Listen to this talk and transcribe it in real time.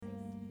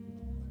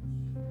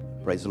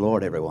Praise the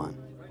Lord, everyone.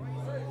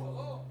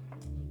 I'll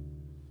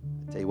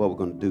tell you what we're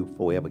going to do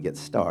before we ever get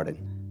started.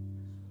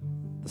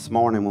 This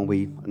morning when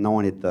we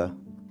anointed the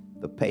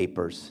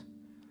papers,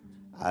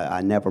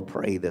 I never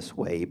pray this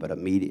way, but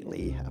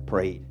immediately I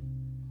prayed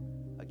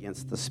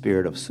against the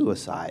spirit of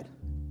suicide.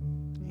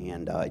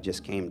 And it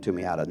just came to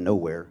me out of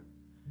nowhere.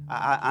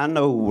 I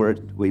know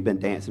we've been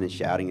dancing and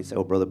shouting and say,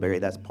 "Oh, Brother Barry,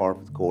 that's par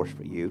for the course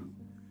for you."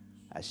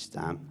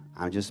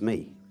 I'm just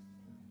me.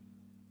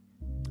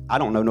 I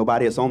don't know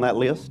nobody that's on that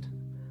list.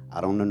 I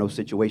don't know no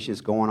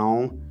situations going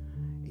on.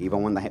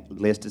 Even when the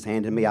list is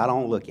handed to me, I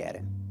don't look at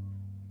it.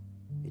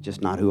 It's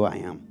just not who I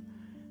am.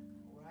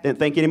 Didn't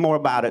think any more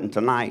about it, and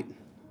tonight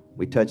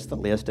we touched the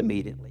list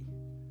immediately.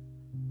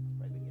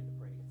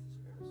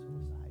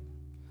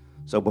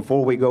 So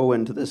before we go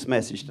into this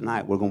message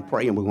tonight, we're going to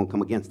pray and we're going to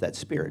come against that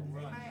spirit.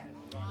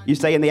 You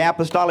say in the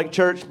apostolic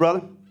church,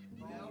 brother,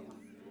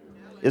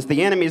 it's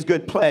the enemy's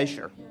good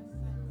pleasure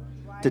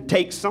to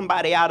take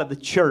somebody out of the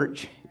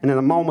church and in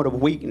a moment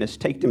of weakness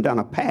take them down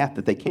a path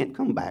that they can't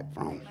come back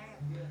from.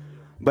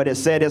 But it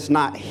said it's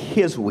not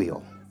his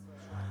will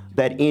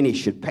that any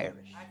should perish.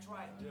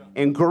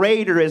 And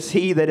greater is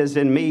he that is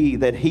in me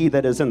than he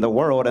that is in the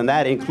world, and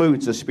that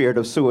includes the spirit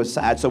of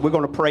suicide. So we're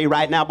going to pray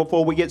right now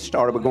before we get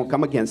started. We're going to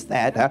come against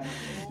that.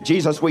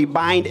 Jesus, we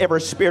bind every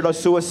spirit of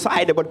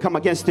suicide that would come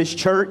against this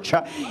church.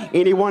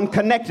 Anyone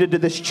connected to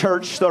this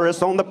church that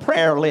is on the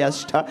prayer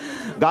list.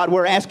 God,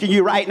 we're asking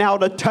you right now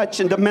to touch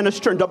and to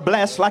minister and to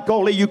bless like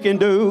only you can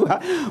do.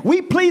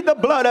 We plead the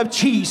blood of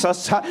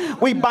Jesus.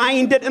 We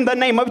bind it in the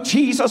name of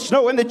Jesus,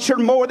 knowing that you're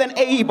more than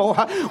able.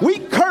 We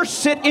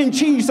curse it in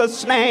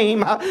Jesus'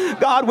 name.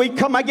 God, we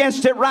come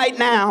against it right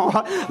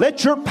now.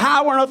 Let your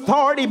power and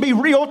authority be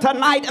real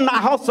tonight in the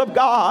house of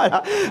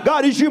God.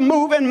 God, as you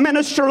move and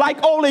minister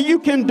like only you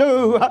can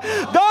do.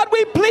 God,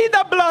 we plead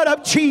the blood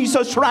of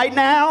Jesus right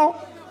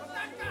now.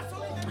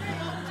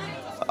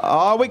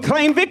 Oh, we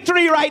claim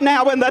victory right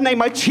now in the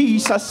name of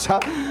Jesus.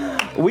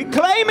 We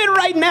claim it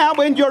right now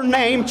in your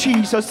name,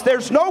 Jesus.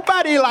 There's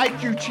nobody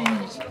like you,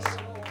 Jesus.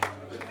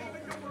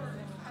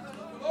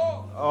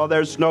 Oh,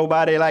 there's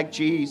nobody like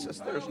Jesus.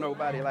 There's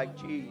nobody like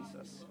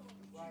Jesus.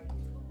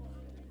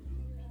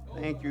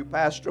 Thank you,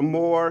 Pastor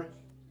Moore.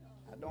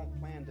 I don't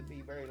plan to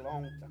be very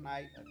long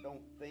tonight, I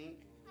don't think.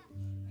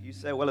 You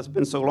say, well, it's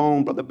been so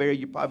long, Brother Barry,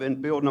 you've probably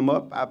been building them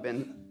up. I've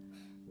been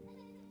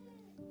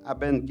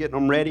getting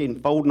them ready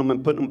and folding them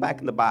and putting them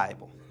back in the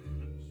Bible.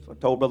 So I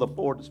told Brother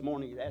Ford this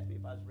morning, he asked me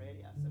if I was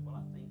ready. I said, well,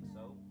 I think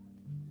so.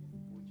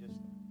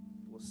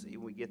 We'll see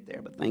when we get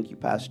there. But thank you,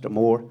 Pastor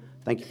Moore.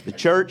 Thank you to the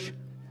church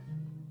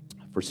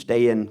for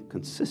staying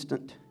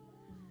consistent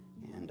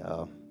and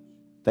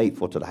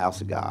faithful to the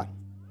house of God.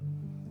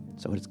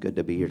 So it's good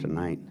to be here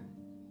tonight.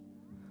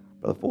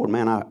 Brother Ford,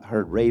 man, I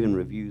heard raving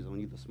reviews on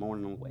you this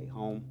morning on the way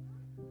home.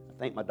 I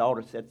think my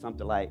daughter said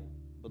something like,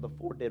 Brother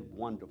Ford did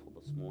wonderful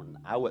this morning.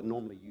 I wouldn't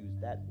normally use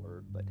that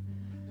word, but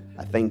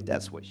I think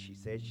that's what she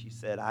said. She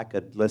said I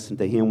could listen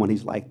to him when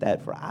he's like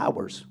that for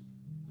hours.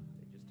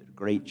 They just did a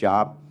great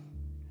job.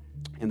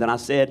 And then I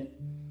said,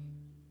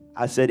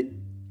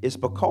 it's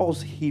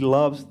because he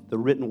loves the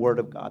written word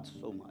of God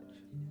so much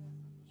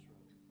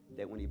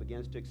that when he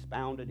begins to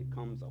expound it, it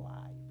comes alive.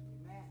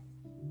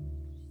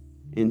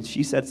 And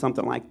she said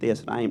something like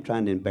this, and I ain't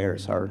trying to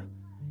embarrass her.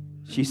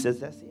 She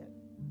says, that's it.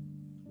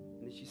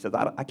 And she says,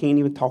 I can't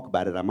even talk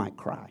about it. I might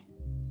cry.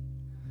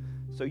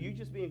 So you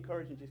just be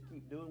encouraged and just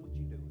keep doing what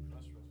you do.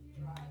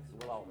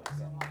 We'll always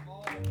get.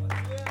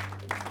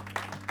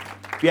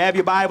 If you have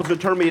your Bibles, then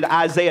turn me to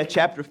Isaiah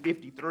chapter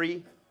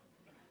 53.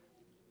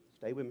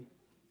 Stay with me.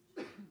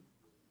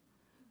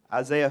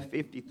 Isaiah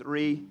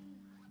 53.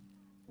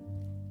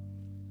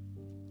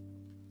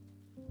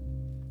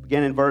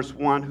 Begin in verse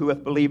 1, who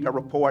hath believed our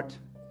report,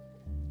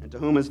 and to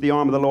whom is the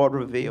arm of the Lord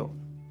revealed?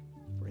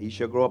 For he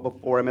shall grow up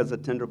before him as a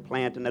tender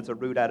plant, and as a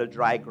root out of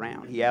dry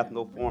ground. He hath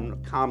no form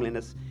of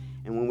comeliness,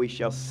 and when we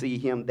shall see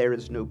him, there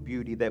is no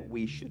beauty that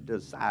we should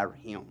desire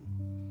him.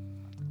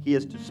 He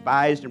is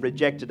despised and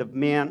rejected of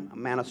men, a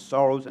man of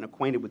sorrows and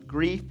acquainted with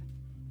grief.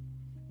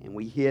 And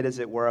we hid, as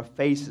it were, our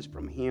faces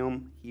from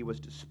him. He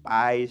was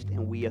despised,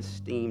 and we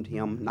esteemed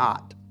him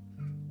not.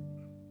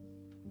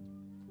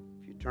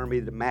 Turn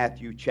me to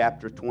Matthew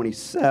chapter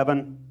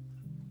 27.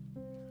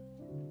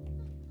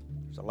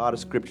 There's a lot of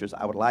scriptures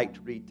I would like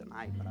to read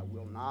tonight, but I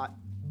will not.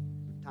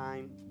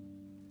 Time,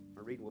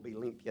 my reading will be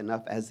lengthy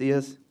enough as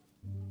is.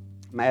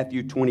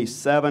 Matthew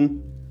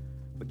 27,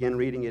 begin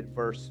reading at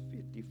verse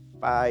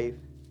 55.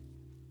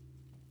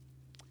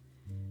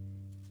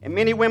 And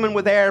many women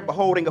were there,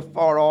 beholding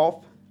afar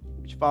off,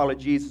 which followed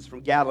Jesus from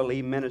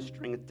Galilee,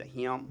 ministering to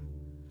him,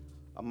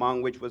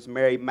 among which was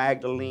Mary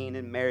Magdalene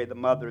and Mary, the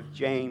mother of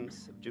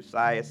James, of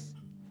Josias,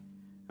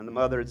 and the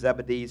mother of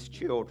Zebedee's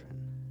children.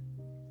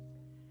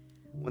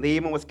 When the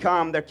evening was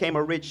come, there came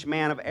a rich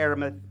man of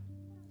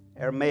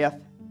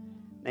Arimathea,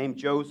 named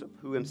Joseph,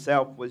 who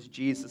himself was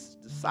Jesus'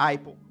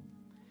 disciple.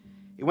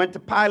 He went to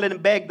Pilate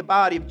and begged the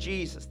body of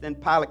Jesus. Then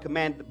Pilate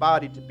commanded the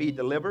body to be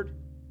delivered.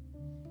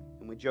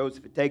 And when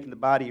Joseph had taken the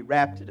body, he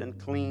wrapped it in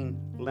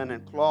clean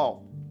linen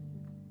cloth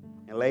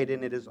and laid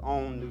in it his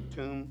own new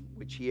tomb,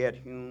 which he had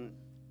hewn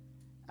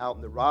out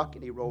in the rock,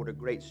 and he rolled a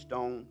great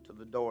stone to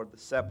the door of the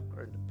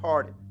sepulchre and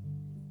departed.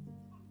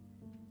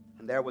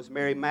 And there was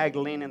Mary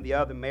Magdalene and the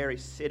other Mary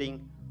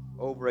sitting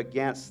over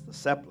against the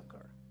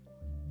sepulchre.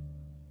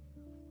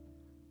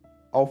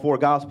 All four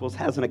Gospels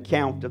has an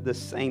account of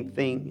this same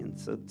thing, and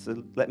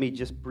so let me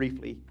just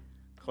briefly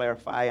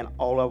clarify. In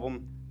all of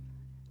them,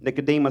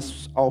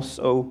 Nicodemus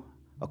also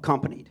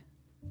accompanied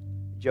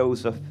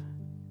Joseph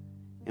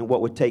in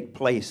what would take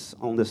place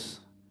on this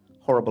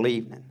horrible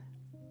evening.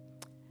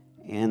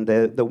 And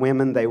the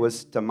women, there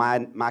was, to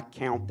my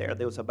count there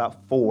was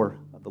about 4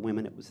 of the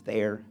women that was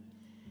there.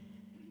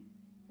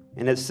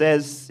 And it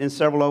says in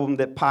several of them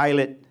that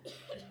Pilate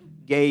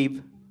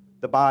gave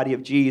the body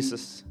of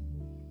Jesus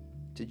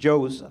to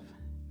Joseph.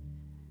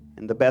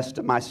 And the best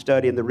of my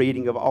study and the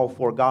reading of all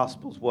 4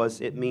 Gospels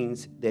was it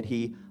means that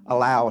he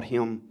allowed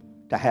him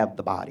to have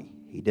the body.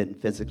 He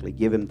didn't physically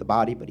give him the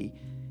body, but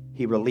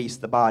he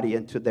released the body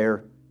into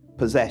their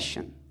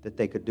possession, that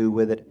they could do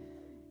with it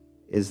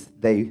as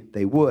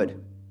they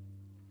would.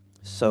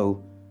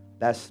 So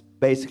that's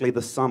basically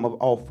the sum of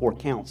all 4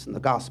 counts in the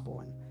gospel.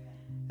 And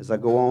as I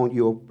go on,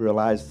 you'll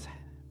realize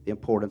the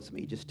importance of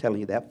me just telling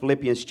you that.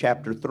 Philippians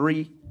chapter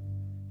 3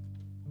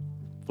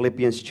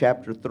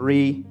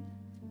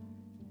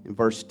 in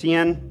verse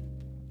 10.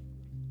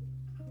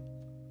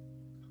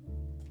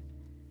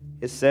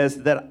 It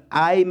says that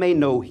I may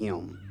know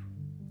him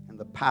and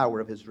the power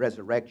of his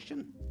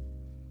resurrection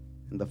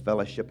and the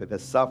fellowship of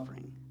his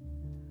suffering,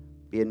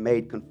 being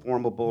made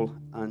conformable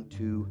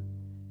unto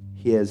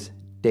his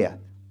death.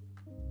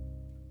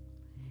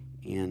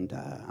 And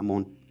I'm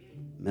going to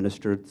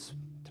minister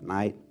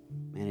tonight.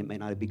 Man, it may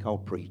not be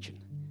called preaching.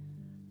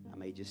 I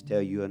may just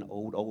tell you an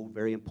old,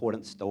 very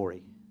important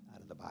story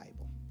out of the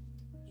Bible.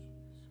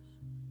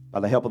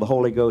 By the help of the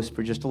Holy Ghost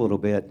for just a little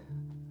bit,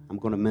 I'm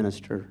going to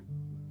minister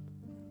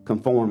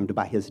conformed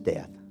by his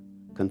death.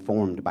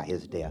 Conformed by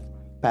his death.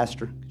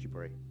 Pastor, could you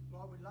pray?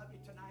 Lord, we love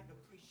you tonight and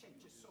appreciate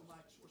you so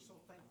much. We're so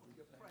thankful for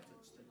your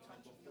presence, the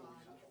touch of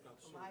God, the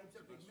lives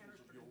that we've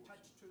ministered and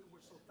touched to.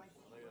 We're so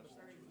thankful for the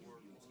very you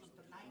use him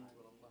tonight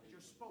as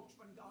your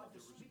spokesman, God, to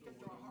speak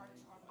into our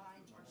hearts, our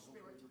minds, our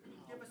spirit.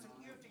 Give us an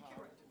ear to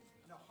hear it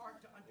and a heart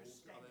to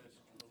understand it.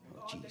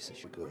 Oh,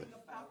 Jesus, you're good. Bring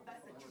about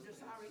that you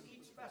desire in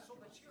each vessel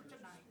that's here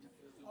tonight.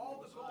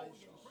 All the glory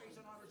and praise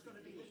and honor is going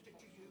to be lifted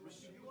to you and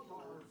to you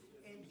alone.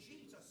 In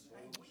Jesus'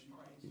 name we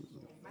pray.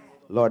 Amen.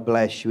 Lord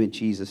bless you in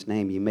Jesus'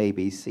 name. You may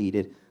be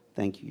seated.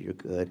 Thank you. You're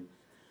good.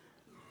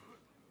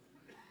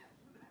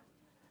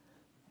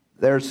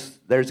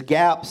 There's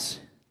gaps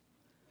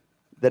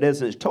that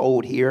isn't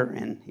told here,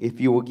 and if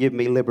you will give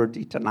me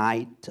liberty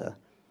tonight to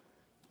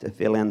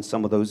fill in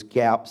some of those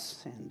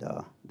gaps, and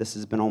this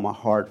has been on my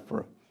heart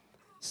for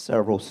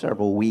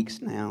several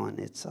weeks now, and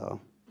it's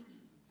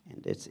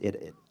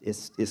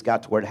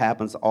got to where it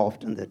happens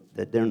often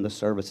that during the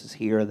services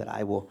here that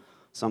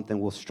something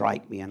will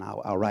strike me and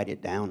I'll write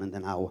it down, and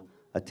then I'll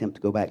attempt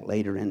to go back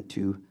later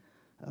into.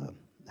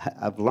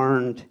 I've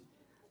learned,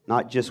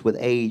 not just with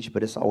age,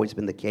 but it's always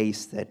been the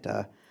case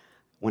that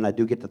when I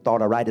do get the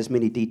thought, I write as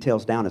many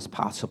details down as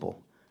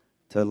possible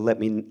to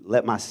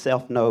let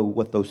myself know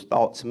what those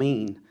thoughts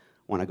mean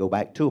when I go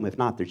back to them. If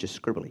not, they're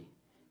just scribbly.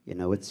 You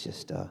know, it's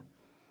just.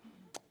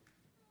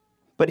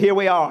 But here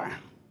we are.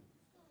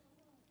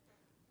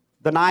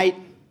 The night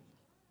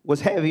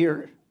was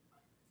heavier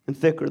and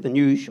thicker than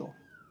usual.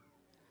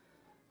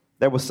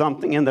 There was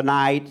something in the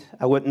night.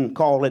 I wouldn't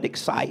call it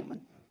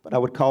excitement, but I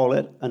would call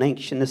it an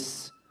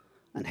anxiousness,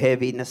 and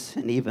heaviness,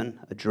 and even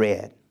a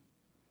dread.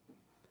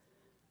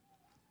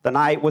 The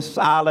night was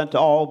silent,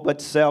 all but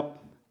except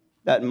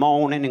that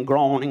moaning and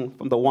groaning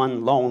from the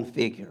one lone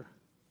figure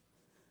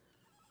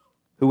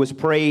who was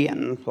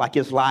praying like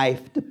his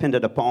life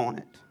depended upon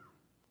it.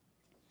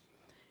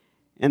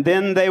 And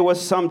then there was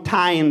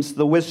sometimes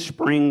the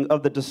whispering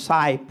of the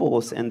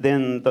disciples, and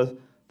then the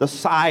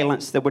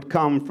silence that would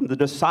come from the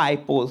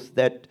disciples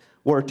that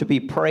were to be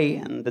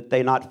praying that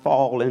they not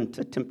fall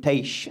into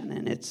temptation.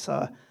 And it's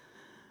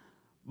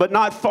but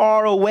not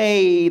far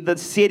away, the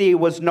city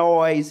was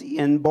noisy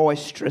and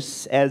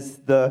boisterous as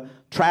the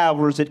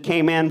travelers that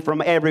came in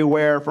from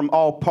everywhere, from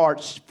all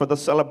parts for the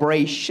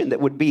celebration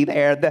that would be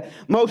there.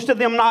 Most of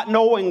them not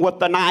knowing what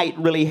the night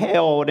really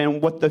held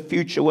and what the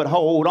future would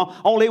hold.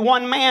 Only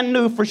one man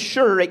knew for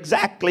sure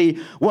exactly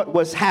what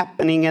was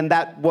happening, and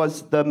that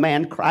was the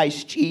man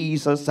Christ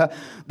Jesus.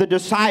 The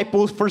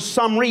disciples, for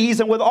some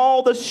reason, with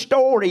all the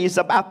stories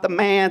about the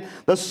man,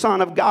 the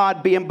Son of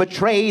God, being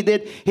betrayed,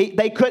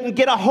 they couldn't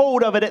get a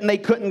hold of it and they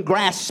couldn't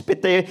grasp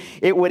it.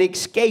 It would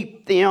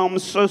escape them.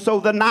 So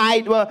the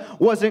night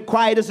wasn't quite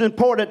right is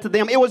important to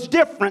them. It was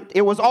different.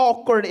 It was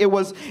awkward. It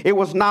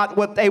was not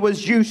what they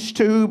was used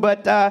to.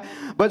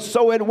 But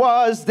so it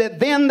was that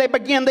then they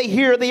began to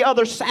hear the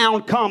other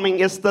sound coming.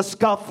 It's the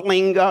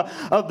scuffling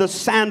of the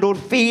sandaled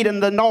feet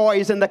and the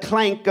noise and the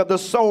clank of the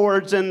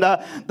swords and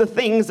the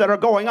things that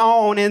are going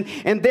on.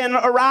 And then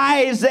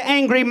arise the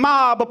angry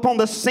mob upon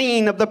the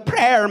scene of the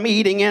prayer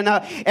meeting. And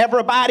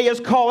everybody is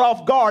caught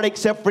off guard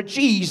except for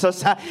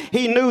Jesus.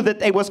 He knew that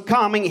they was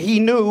coming. He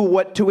knew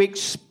what to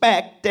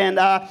expect. And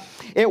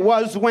it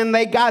was when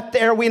they got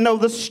there, we know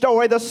the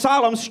story, the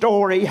solemn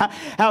story,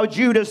 how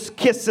Judas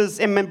kisses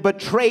him and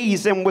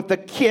betrays him with a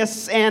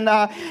kiss. And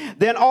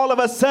then all of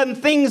a sudden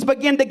things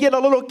begin to get a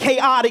little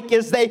chaotic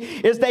as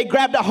they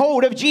grabbed a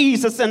hold of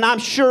Jesus. And I'm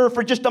sure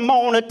for just a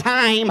moment of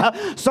time,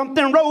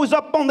 something rose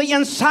up on the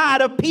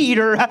inside of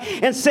Peter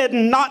and said,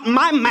 "Not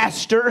my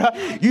master.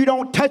 You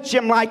don't touch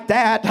him like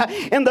that."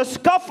 And the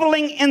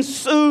scuffling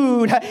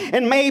ensued,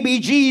 and maybe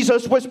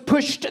Jesus was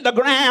pushed to the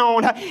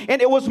ground,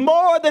 and it was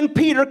more than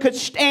Peter could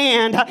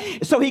stand.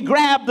 So he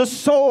grabbed the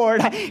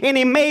sword and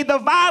he made the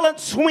violent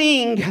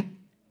swing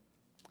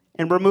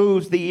and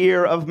removes the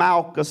ear of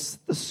Malchus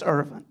the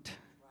servant.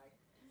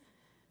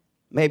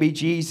 Maybe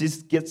Jesus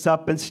gets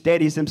up and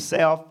steadies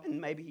himself,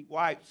 and maybe he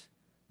wipes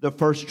the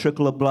first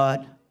trickle of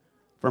blood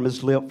from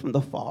his lip from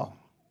the fall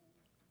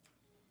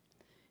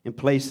and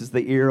places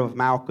the ear of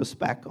Malchus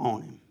back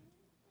on him.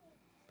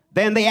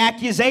 Then the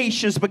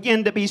accusations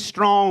begin to be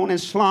strong and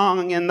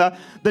slung, and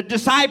the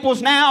disciples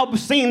now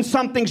seeing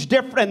something's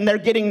different, and they're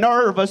getting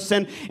nervous.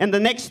 And the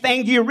next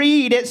thing you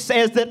read, it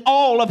says that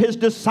all of his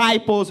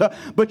disciples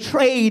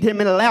betrayed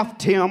him and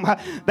left him.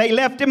 They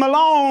left him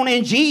alone,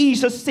 and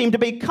Jesus seemed to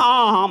be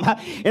calm.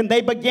 And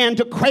they began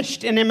to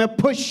question him and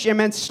push him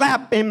and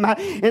slap him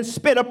and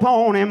spit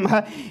upon him.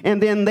 And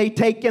then they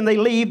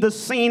leave the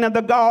scene of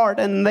the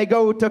garden. They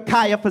go to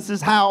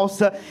Caiaphas'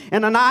 house.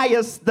 And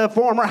Ananias, the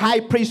former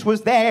high priest,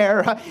 was there.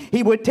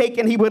 He would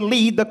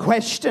lead the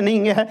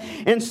questioning.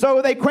 And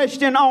so they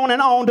question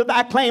on, do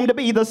thou claim to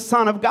be the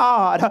Son of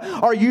God?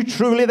 Are you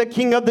truly the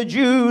King of the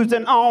Jews?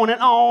 And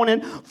on.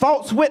 And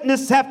false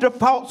witness after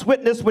false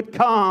witness would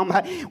come.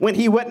 When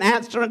he wouldn't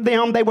answer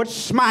them, they would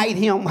smite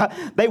him.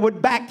 They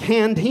would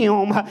backhand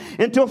him.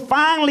 Until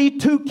finally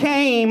two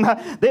came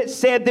that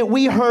said that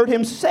we heard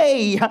him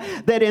say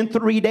that in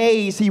 3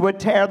 days he would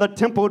tear the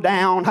temple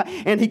down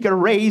and he could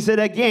raise it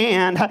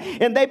again.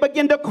 And they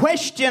began to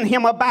question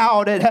him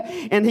about it.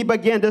 And he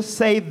began to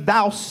say,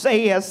 "Thou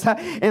sayest,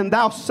 and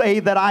thou say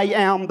that I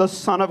am the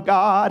Son of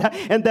God,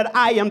 and that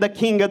I am the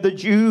King of the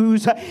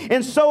Jews."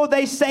 And so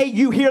they say,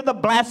 "You hear the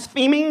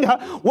blaspheming?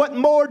 What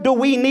more do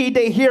we need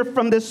to hear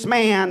from this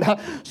man?"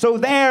 So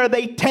there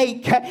they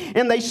take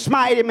and they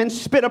smite him and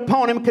spit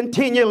upon him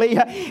continually.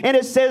 And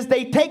it says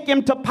they take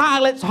him to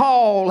Pilate's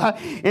hall,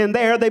 and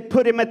there they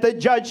put him at the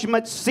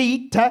judgment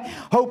seat,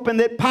 hoping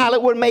that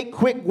Pilate would make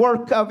quick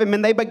work of him.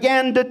 And they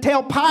began to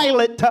tell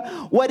Pilate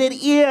what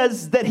it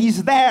is that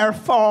he's there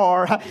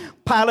for.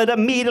 Pilate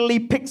immediately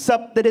picks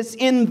up that it's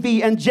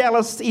envy and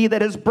jealousy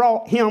that has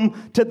brought him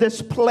to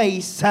this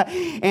place.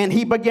 And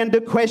he began to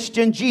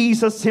question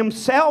Jesus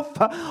himself.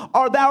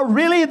 "Art thou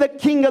really the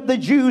King of the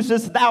Jews,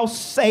 as thou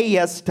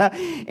sayest?"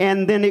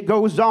 And then it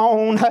goes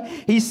on.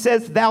 He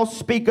says, "Thou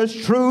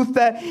speakest truth."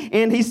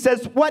 And he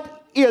says, "What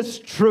is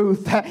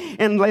truth?"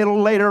 And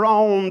later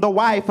on, the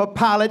wife of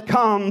Pilate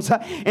comes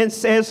and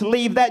says,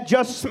 "Leave that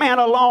just man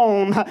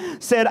alone."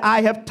 Said,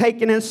 "I have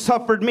taken and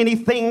suffered many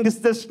things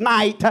this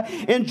night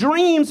in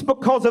dreams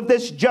because of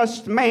this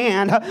just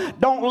man.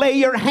 Don't lay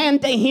your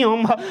hand to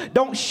him.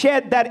 Don't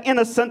shed that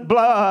innocent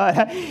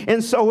blood."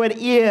 And so it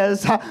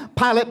is.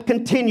 Pilate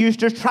continues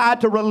to try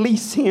to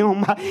release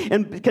him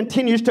and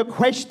continues to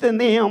question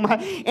them.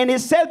 And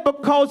it said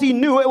because he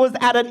knew it was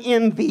out of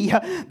envy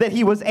that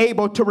he was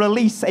able to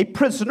release a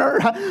prisoner.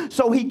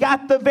 So he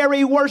got the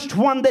very worst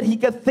one that he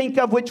could think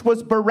of, which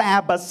was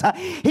Barabbas.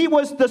 He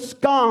was the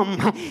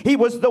scum. He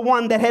was the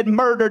one that had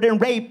murdered and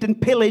raped and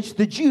pillaged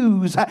the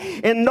Jews.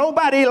 And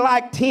nobody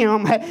liked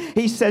him.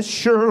 He says,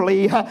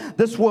 "Surely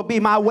this will be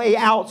my way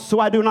out,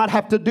 so I do not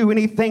have to do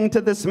anything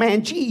to this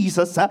man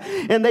Jesus."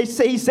 And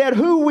he said,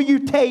 "Who will you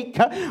take?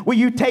 Will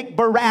you take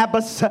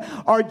Barabbas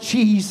or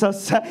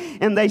Jesus?"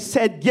 And they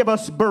said, "Give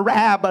us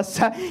Barabbas."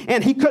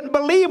 And he couldn't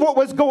believe what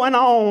was going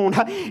on.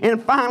 And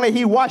finally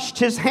he washed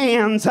his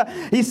hands.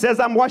 He says,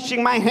 "I'm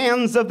washing my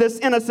hands of this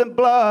innocent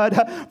blood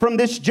from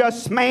this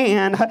just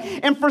man."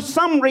 And for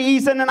some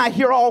reason, and I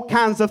hear all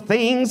kinds of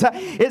things,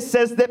 it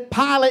says that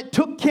Pilate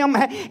took him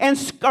and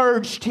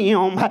scourged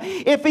him.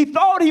 If he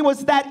thought he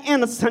was that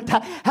innocent,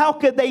 how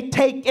could they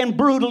take and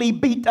brutally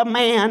beat a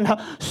man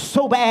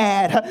so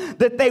bad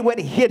that they would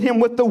hit him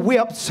with the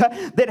whips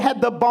that had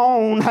the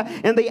bone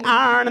and the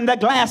iron and the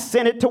glass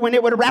in it, to when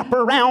it would wrap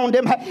around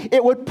him,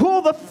 it would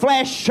pull the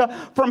flesh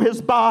from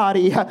his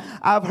body?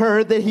 I've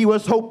her that he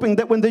was hoping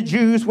that when the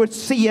Jews would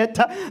see it,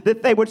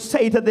 that they would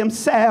say to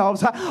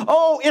themselves,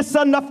 oh, it's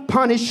enough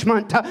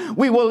punishment.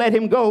 We will let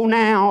him go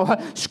now.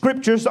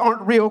 Scriptures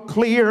aren't real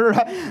clear,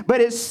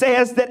 but it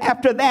says that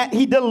after that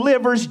he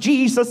delivers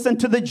Jesus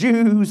into the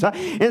Jews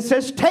and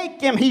says,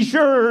 take him, he's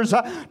yours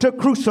to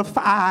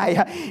crucify.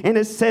 And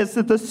it says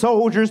that the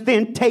soldiers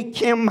then take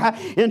him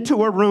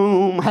into a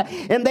room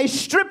and they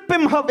strip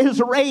him of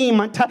his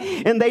raiment,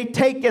 and they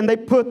take and they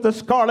put the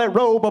scarlet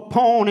robe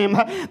upon him.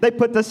 They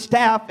put the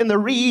staff and the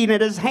reed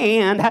in his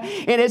hand,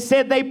 and it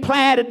said they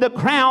planted the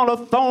crown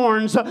of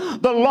thorns,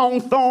 the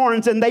long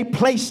thorns, and they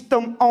placed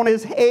them on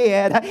his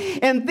head.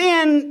 And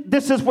then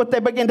this is what they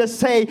begin to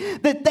say,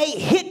 that they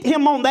hit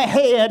him on the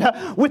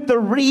head with the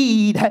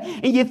reed.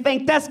 And you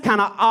think that's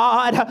kind of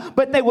odd,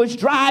 but they was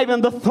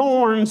driving the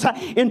thorns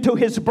into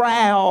his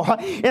brow,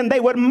 and they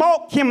would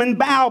mock him and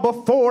bow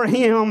before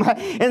him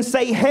and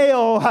say,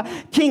 hail,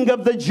 King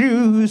of the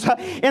Jews.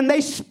 And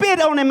they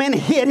spit on him and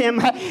hit him,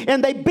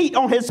 and they beat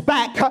on his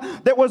back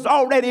that was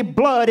already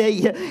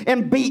bloody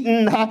and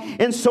beaten.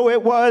 And so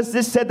it was,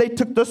 it said they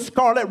took the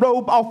scarlet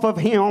robe off of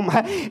him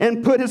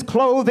and put his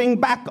clothing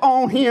back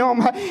on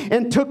him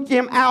and took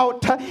him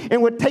out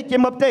and would take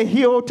him up the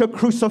hill to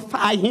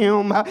crucify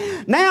him.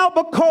 Now,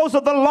 because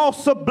of the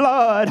loss of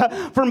blood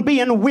from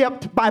being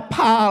whipped by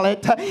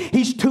Pilate,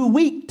 he's too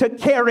weak to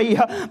carry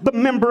the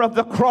member of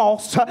the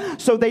cross.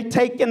 So they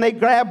take and they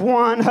grab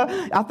one,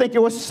 I think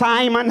it was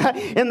Simon,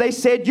 and they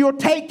said, you'll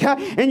take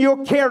and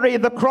you'll carry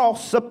the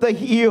cross up the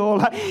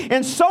hill.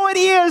 And so it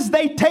is,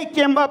 they take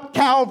him up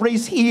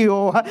Calvary's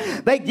hill.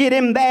 They get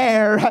him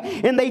there,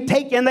 and they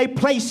take and they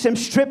place him,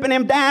 stripping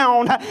him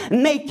down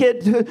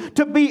naked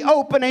to be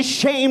open and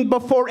shamed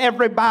before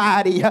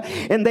everybody.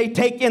 And they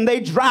take and they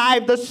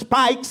drive the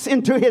spikes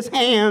into his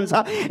hands,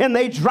 and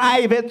they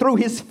drive it through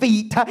his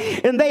feet,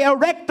 and they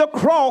erect the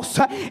cross.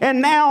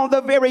 And now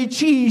the very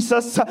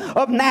Jesus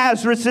of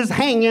Nazareth is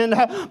hanging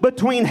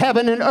between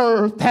heaven and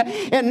earth.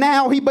 And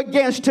now he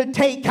begins to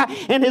take,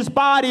 and his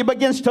body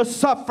begins to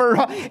suffer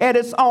at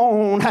its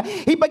own.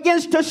 He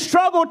begins to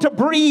struggle to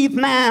breathe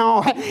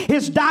now.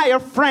 His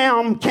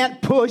diaphragm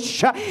can't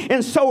push.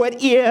 And so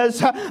it is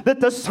that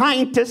the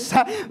scientists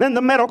and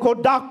the medical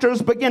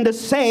doctors begin to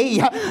say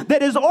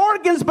that his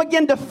organs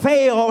begin to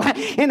fail,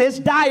 and his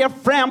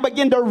diaphragm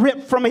begin to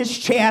rip from his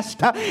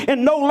chest,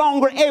 and no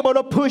longer able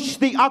to push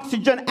the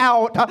oxygen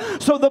out.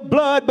 So the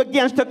blood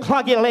begins to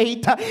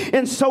coagulate.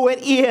 And so it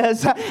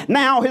is.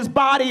 Now his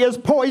body is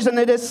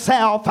poisoning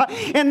itself.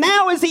 And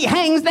now as he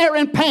hangs there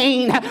in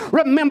pain,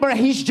 remember,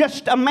 he's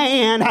just a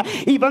man.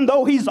 Even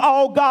though he's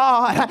all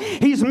God,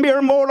 he's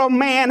mere mortal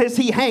man as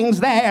he hangs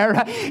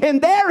there.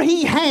 And there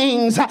he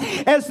hangs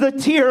as the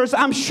tears,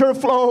 I'm sure,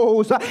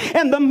 flows,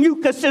 and the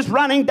mucus is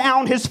running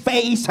down his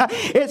face.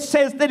 It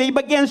says that he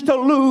begins to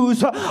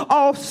lose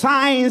all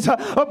signs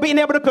of being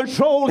able to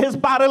control his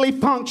bodily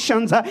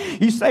functions.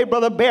 You say,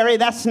 Brother Barry,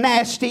 that's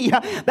nasty.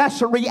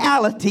 That's a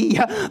reality.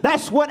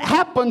 That's what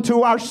happened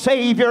to our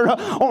Savior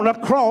on a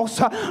cross.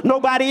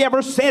 Nobody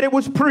ever said it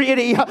was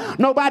pretty.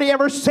 Nobody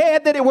ever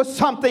said that it was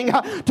something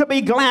to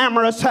be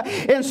glamorous.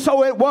 And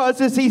so it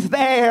was as he's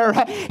there.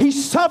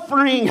 He's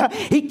suffering.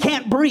 He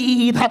can't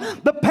breathe.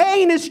 The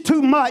pain is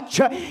too much.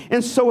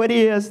 And so it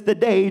is, the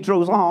day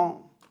draws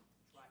on.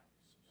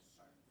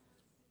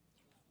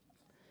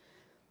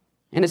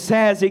 And it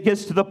says, it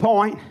gets to the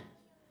point.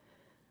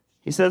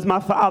 He says, my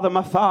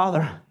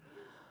Father,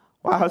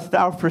 why hast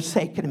thou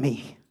forsaken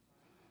me?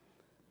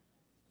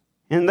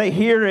 And they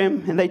hear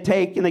him, and they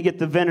take and they get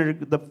the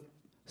vinegar, the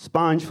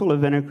sponge full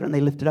of vinegar, and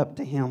they lift it up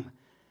to him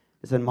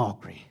as in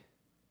mockery.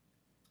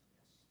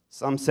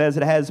 Some says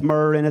it has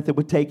myrrh in it that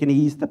would take and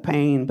ease the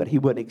pain, but he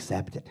wouldn't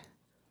accept it.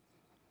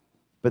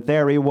 But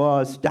there he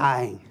was,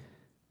 dying.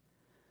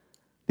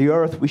 The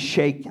earth was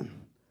shaken.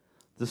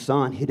 The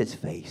sun hid his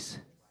face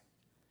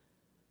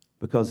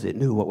because it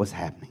knew what was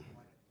happening.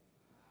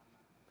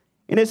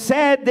 And it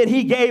said that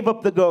he gave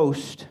up the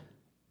ghost.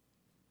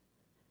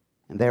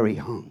 And there he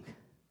hung.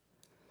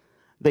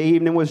 The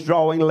evening was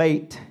drawing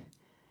late,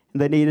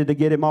 and they needed to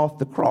get him off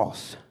the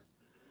cross.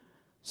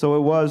 So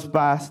it was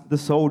by the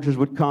soldiers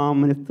would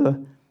come, and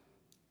if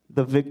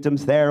the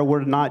victims there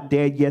were not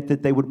dead yet,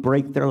 that they would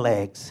break their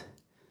legs.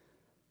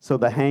 So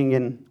the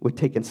hanging would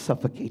take and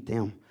suffocate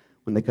them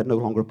when they could no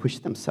longer push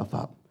themselves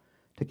up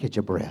to catch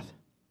a breath.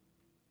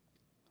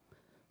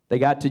 They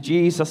got to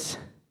Jesus.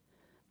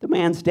 The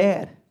man's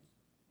dead.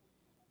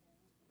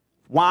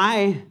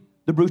 Why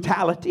the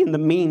brutality and the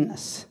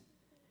meanness?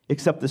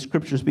 Except the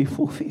scriptures be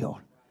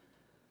fulfilled.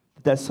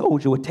 That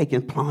soldier would take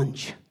and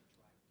plunge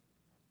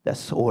that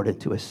sword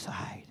into his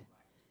side.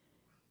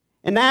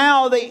 And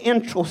now the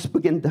entrails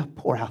begin to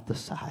pour out the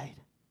side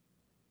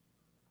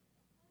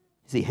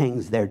as he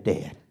hangs there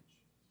dead.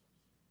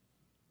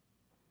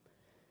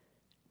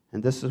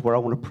 And this is where I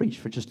want to preach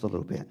for just a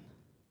little bit.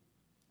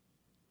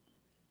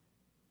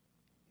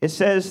 It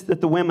says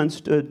that the women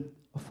stood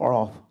afar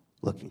off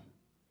looking.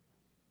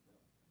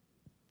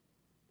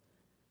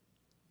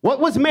 What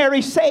was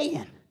Mary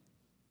saying?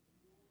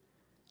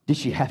 Did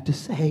she have to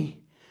say,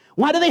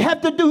 Why do they have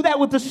to do that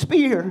with the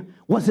spear?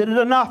 Wasn't it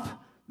enough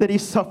that he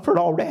suffered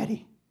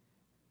already?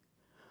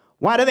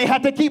 Why do they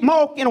have to keep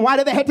mocking? Why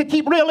do they have to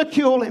keep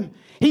ridiculing him?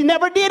 He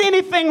never did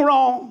anything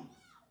wrong.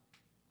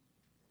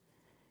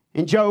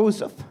 And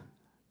Joseph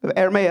of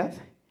Arimathea,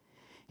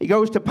 he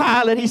goes to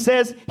Pilate. He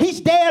says,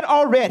 he's dead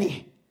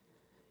already.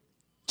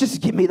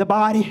 Just give me the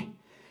body.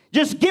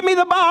 Just give me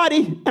the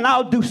body and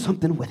I'll do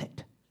something with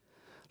it.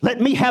 Let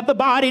me have the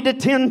body to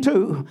tend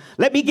to.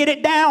 Let me get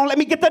it down. Let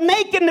me get the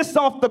nakedness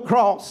off the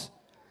cross.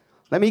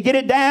 Let me get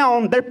it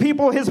down. There are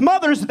people, his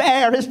mother's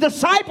there. His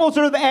disciples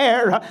are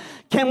there.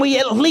 Can we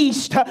at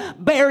least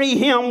bury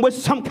him with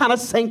some kind of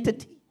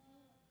sanctity?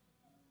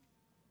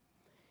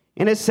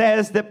 And it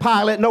says that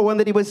Pilate, knowing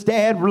that he was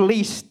dead,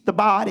 released the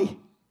body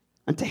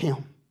unto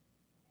him.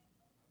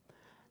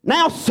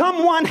 Now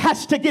someone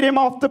has to get him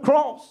off the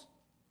cross.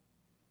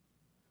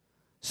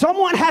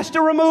 Someone has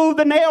to remove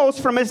the nails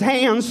from his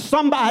hands.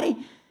 Somebody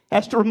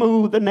has to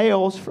remove the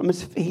nails from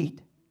his feet.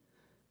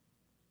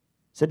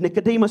 Said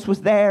Nicodemus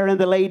was there and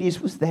the ladies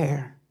was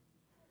there.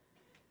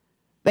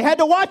 They had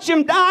to watch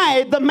him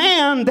die. The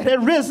man that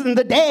had risen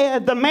the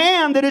dead, the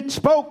man that had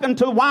spoken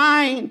to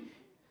wine,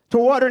 to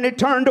water and it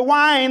turned to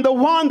wine, the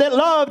one that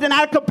loved and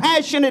out of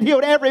compassion had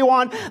healed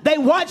everyone. They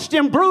watched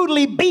him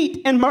brutally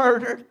beat and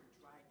murdered.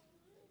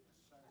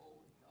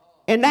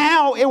 And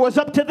now it was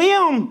up to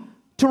them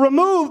to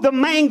remove the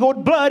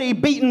mangled, bloody,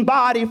 beaten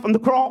body from the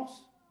cross.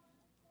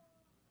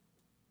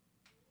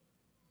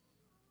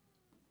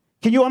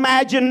 Can you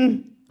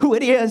imagine who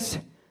it is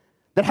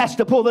that has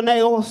to pull the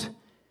nails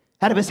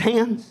out of his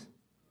hands?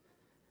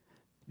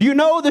 Do you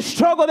know the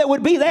struggle that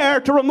would be there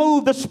to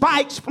remove the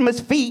spikes from his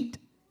feet?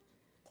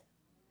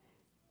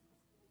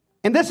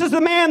 And this is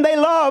the man they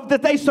loved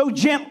that they so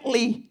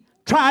gently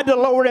tried to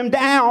lower him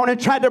down and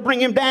tried to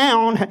bring him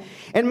down.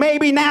 And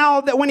maybe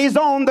now that when he's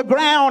on the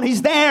ground,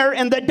 he's there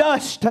and the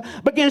dust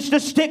begins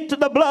to stick to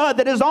the blood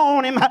that is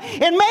on him.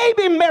 And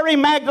maybe Mary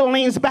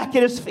Magdalene's back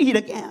at his feet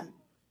again.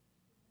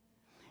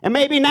 And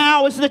maybe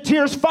now as the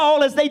tears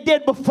fall as they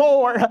did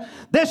before,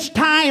 this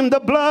time the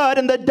blood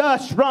and the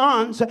dust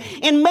runs.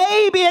 And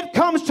maybe it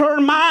comes to her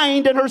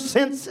mind and her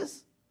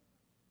senses.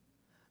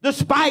 The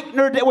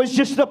spikenard that was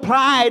just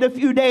applied a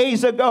few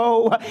days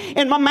ago.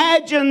 And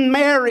imagine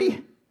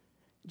Mary,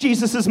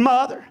 Jesus'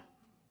 mother.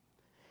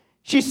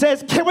 She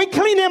says, can we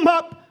clean him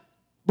up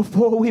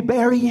before we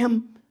bury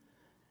him?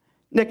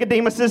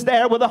 Nicodemus is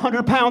there with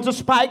 100 pounds of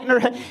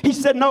spikenard. He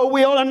said, no,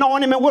 we'll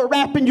anoint him and we'll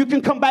wrap him. You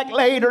can come back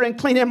later and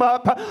clean him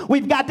up.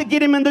 We've got to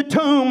get him in the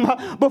tomb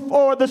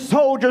before the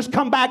soldiers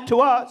come back to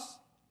us.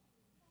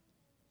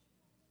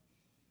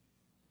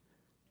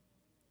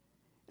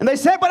 And they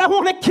said, but I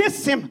want to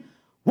kiss him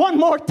one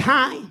more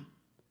time.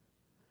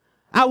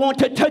 I want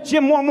to touch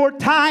him one more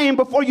time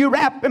before you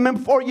wrap him and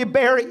before you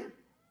bury him.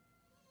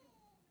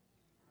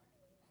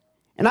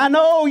 And I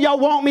know y'all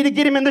want me to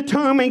get him in the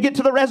tomb and get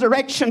to the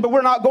resurrection, but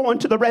we're not going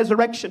to the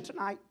resurrection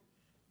tonight.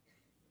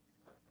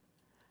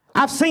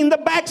 I've seen the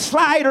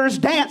backsliders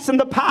dance in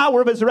the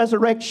power of his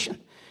resurrection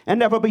and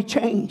never be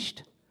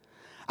changed.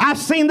 I've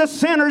seen the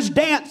sinners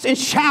dance and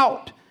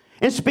shout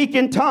and speak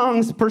in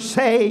tongues per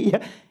se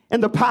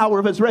in the power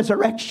of his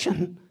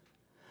resurrection.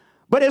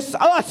 But it's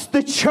us,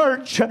 the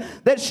church,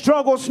 that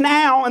struggles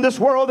now in this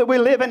world that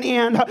we're living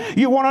in.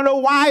 You want to know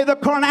why the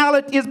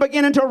carnality is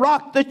beginning to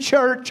rock the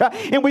church?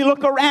 And we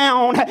look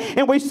around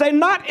and we say,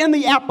 not in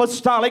the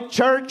apostolic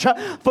church.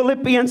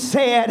 Philippians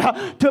said,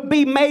 to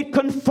be made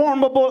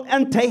conformable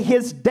unto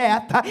his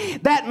death.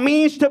 That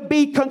means to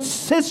be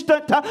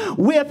consistent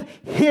with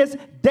his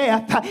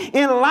death,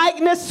 in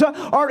likeness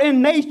or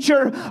in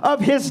nature of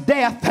his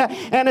death.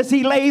 And as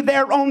he lay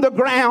there on the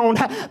ground,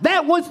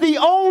 that was the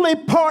only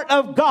part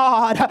of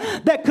God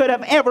that could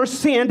have ever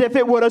sinned if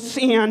it would have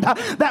sinned.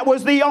 That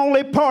was the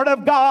only part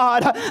of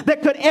God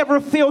that could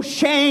ever feel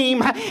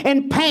shame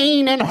and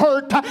pain and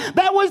hurt.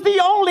 That was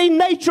the only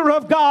nature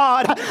of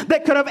God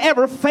that could have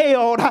ever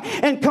failed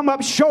and come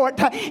up short.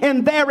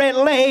 And there it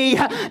lay,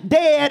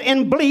 dead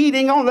and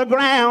bleeding on the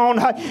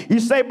ground. You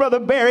say, Brother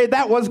Barry,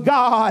 that was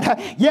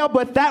God. Yeah,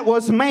 but that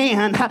was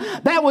man.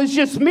 That was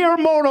just mere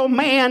mortal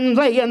man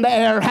laying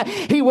there.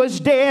 He was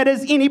dead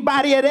as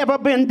anybody had ever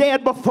been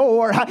dead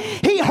before.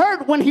 He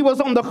hurt when he was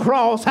on the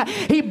cross.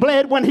 He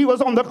bled when he was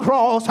on the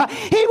cross.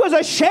 He was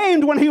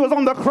ashamed when he was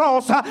on the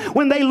cross,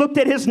 when they looked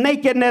at his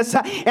nakedness.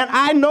 And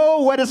I know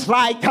what it's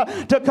like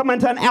to come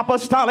into an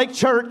apostolic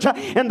church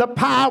and the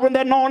power and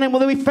the anointing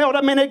that we felt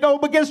a minute ago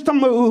begins to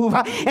move.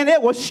 And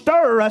it will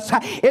stir us.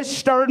 It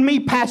stirred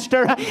me,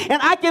 Pastor.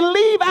 And I can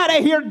leave out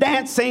of here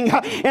dancing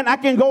and I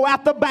can go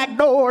out the back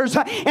doors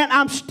and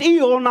I'm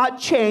still not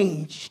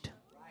changed.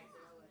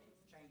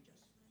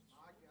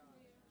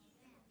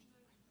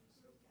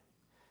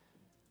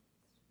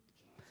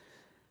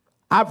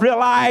 I've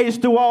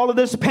realized through all of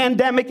this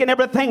pandemic and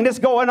everything that's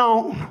going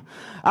on,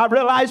 I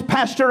realize,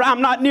 Pastor,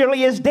 I'm not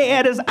nearly as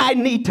dead as I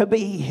need to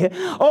be.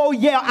 Oh,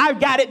 yeah, I've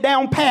got it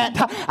down pat.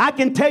 I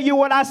can tell you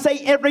what I say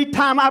every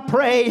time I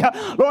pray.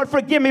 Lord,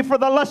 forgive me for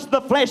the lust of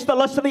the flesh, the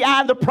lust of the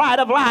eye, and the pride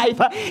of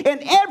life,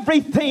 and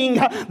everything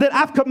that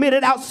I've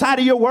committed outside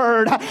of your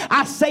word.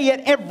 I say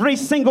it every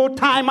single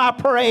time I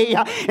pray,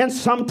 and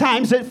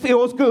sometimes it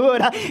feels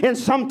good, and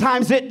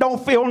sometimes it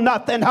don't feel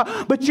nothing.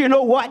 But you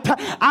know what?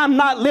 I'm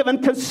not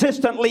living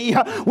consistently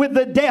with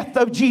the death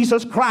of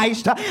Jesus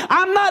Christ.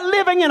 I'm not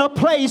living in a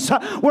place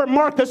where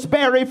Marcus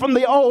Berry from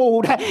the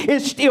old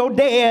is still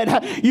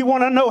dead. You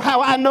want to know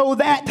how I know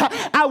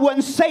that? I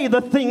wouldn't say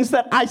the things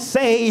that I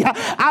say.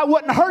 I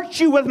wouldn't hurt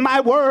you with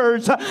my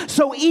words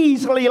so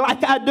easily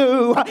like I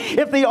do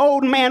if the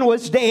old man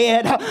was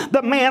dead.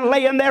 The man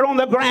laying there on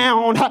the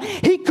ground,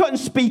 he couldn't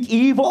speak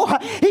evil.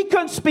 He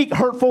couldn't speak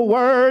hurtful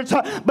words,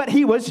 but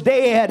he was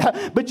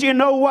dead. But you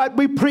know what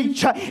we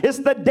preach? It's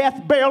the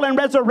death, burial, and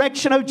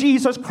resurrection of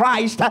Jesus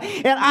Christ.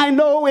 And I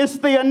know it's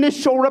the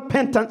initial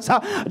repentance,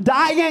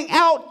 dying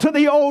out to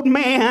the old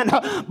man.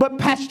 But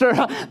Pastor,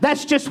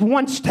 that's just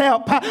one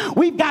step.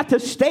 We've got to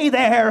stay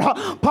there.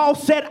 Paul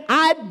said,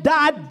 I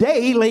die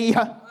daily.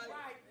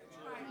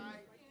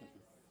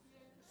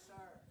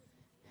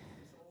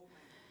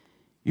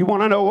 You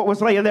want to know what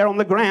was laying there on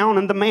the ground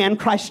and the man,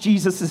 Christ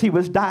Jesus, as he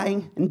was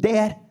dying and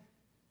dead?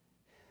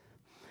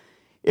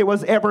 It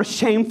was every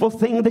shameful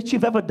thing that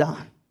you've ever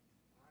done.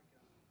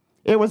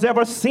 It was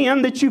every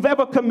sin that you've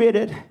ever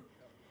committed.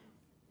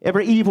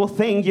 Every evil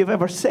thing you've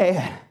ever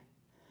said.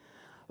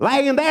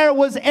 Laying there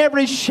was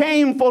every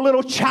shameful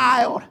little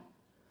child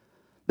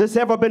that's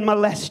ever been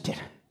molested.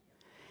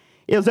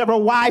 It was every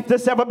wife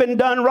that's ever been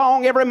done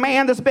wrong. Every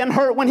man that's been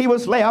hurt when he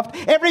was left.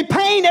 Every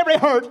pain, every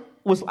hurt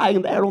was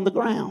lying there on the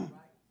ground.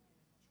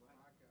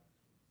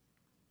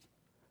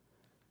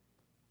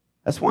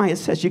 That's why it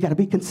says you got to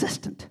be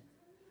consistent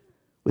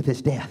with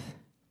his death.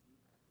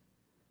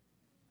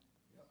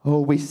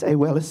 Oh, we say,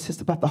 well, it's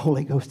just about the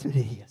Holy Ghost, and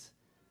it is.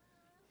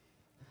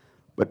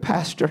 But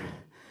Pastor,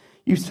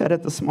 you said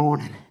it this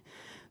morning.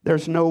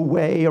 There's no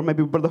way, or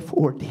maybe Brother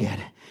Ford did,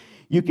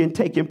 you can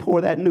take and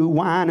pour that new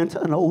wine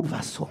into an old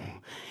vessel.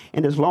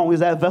 And as long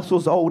as that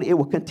vessel's old, it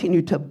will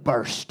continue to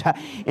burst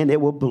and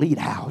it will bleed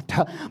out.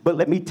 But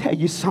let me tell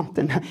you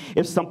something.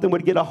 If something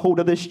would get a hold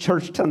of this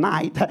church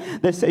tonight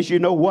that says, you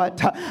know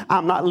what?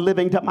 I'm not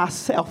living to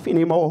myself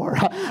anymore.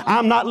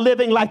 I'm not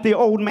living like the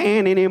old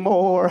man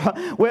anymore.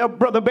 Well,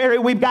 Brother Barry,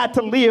 we've got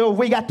to live.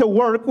 We got to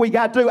work. We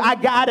got to. I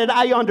got it.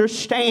 I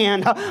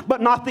understand.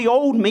 But not the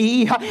old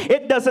me.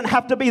 It doesn't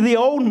have to be the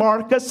old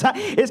Marcus.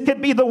 It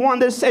could be the one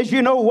that says,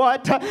 you know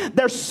what?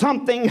 There's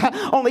something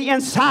on the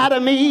inside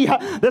of me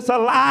that's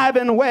alive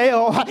and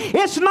well.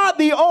 It's not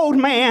the old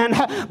man,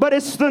 but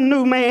it's the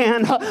new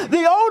man.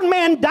 The old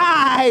man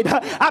died.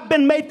 I've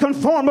been made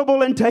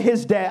conformable into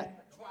his death.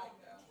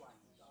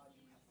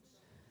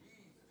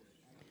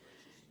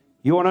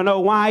 You want to know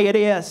why it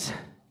is?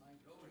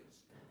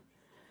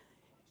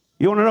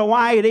 You want to know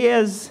why it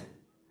is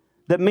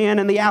that men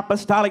in the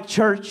apostolic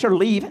church are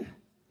leaving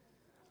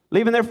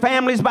their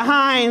families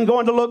behind,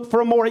 going to look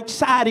for a more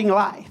exciting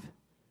life?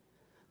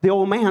 The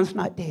old man's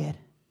not dead.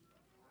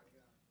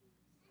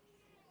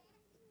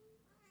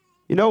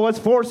 You know what's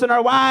forcing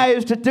our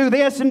wives to do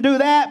this and do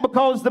that?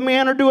 Because the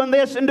men are doing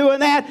this and doing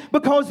that.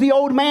 Because the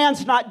old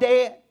man's not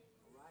dead.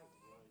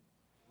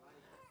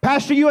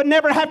 Pastor, you would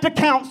never have to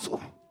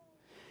counsel.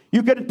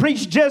 You could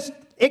preach just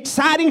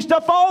exciting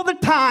stuff all the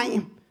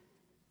time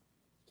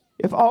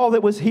if all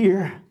that was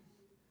here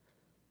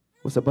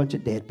was a bunch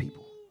of dead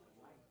people.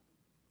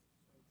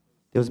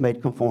 It was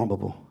made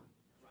conformable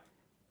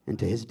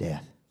into his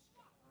death.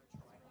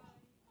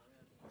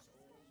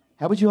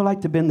 How would you have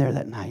liked to have been there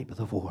that night with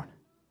the Lord?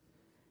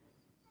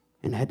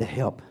 And had to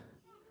help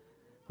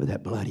with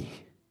that bloody,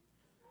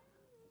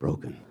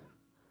 broken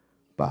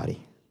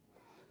body.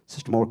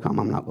 Sister Moore, come.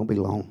 I'm not going to be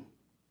long.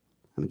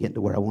 I'm getting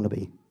to where I want to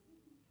be.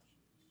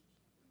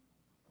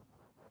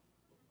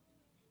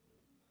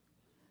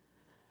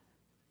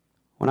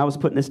 When I was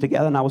putting this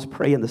together and I was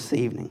praying this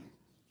evening,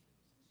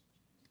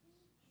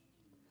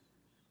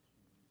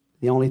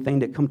 the only thing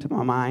that come to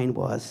my mind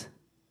was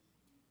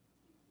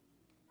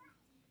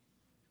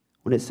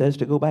when it says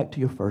to go back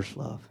to your first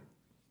love.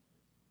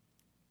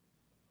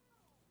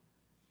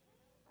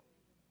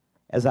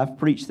 As I've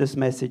preached this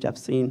message, I've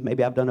seen,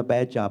 maybe I've done a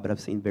bad job, but I've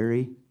seen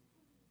very,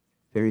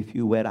 very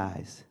few wet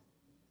eyes.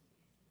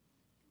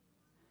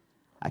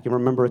 I can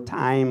remember a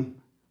time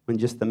when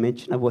just the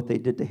mention of what they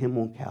did to him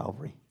on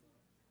Calvary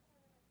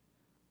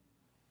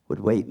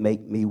would make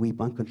me weep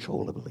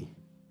uncontrollably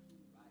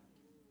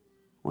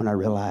when I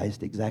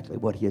realized exactly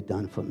what he had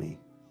done for me.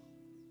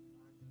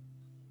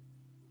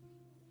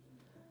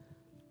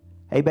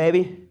 Hey,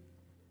 baby,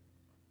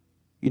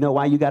 you know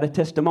why you got a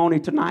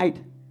testimony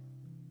tonight?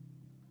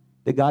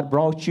 That God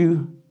brought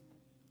you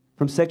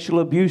from sexual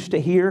abuse to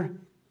here,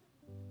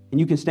 and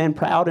you can stand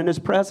proud in his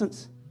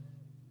presence?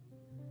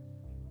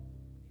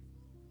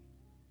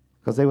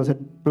 Because there was a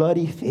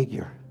bloody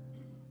figure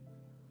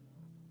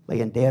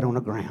laying dead on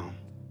the ground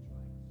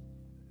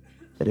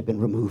that had been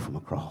removed from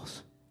a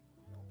cross.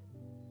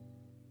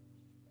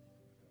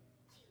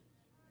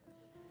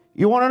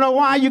 You want to know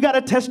why you got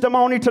a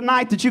testimony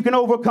tonight that you can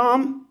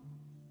overcome?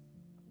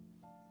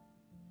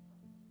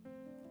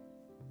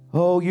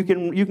 Oh, you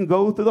can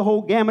go through the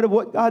whole gamut of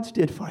what God's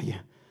did for you.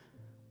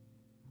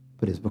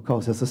 But it's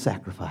because it's a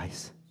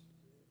sacrifice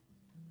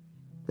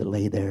that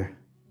lay there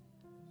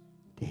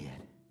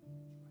dead.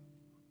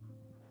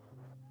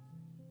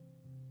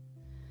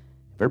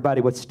 If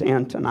everybody would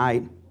stand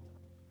tonight,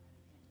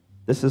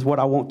 this is what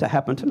I want to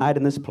happen tonight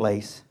in this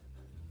place.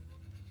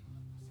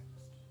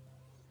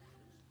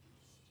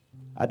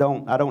 I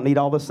don't need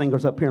all the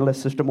singers up here unless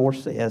Sister Moore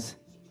says.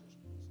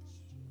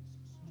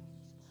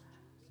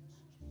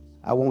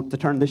 I want to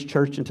turn this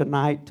church in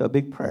tonight to a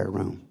big prayer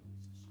room.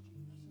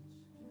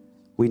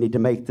 We need to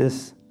make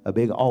this a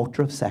big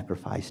altar of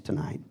sacrifice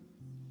tonight.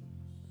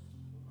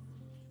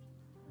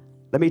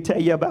 Let me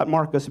tell you about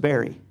Marcus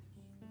Berry.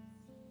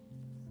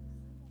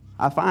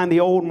 I find the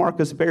old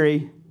Marcus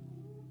Berry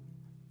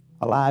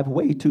alive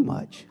way too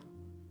much.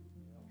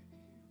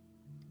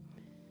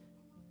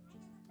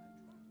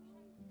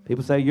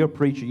 People say, you're a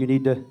preacher, you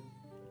need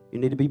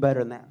to be better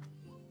than that.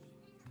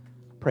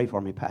 Pray for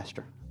me,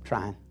 Pastor. I'm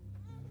trying.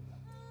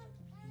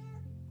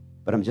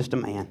 But I'm just a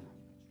man.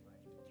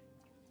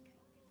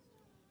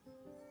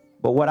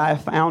 But what I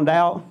found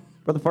out,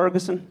 Brother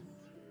Ferguson,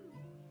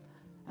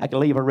 I can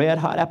leave a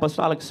red-hot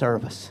apostolic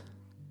service,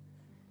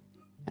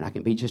 and I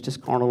can be just as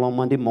carnal on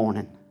Monday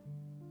morning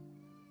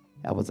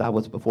as I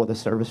was before the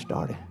service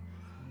started.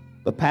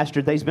 But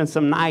Pastor, there's been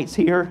some nights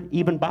here,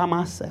 even by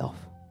myself,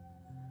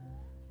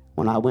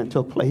 when I went to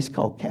a place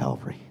called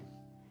Calvary,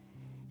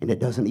 and it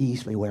doesn't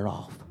easily wear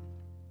off.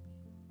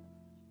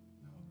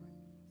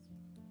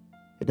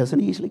 It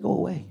doesn't easily go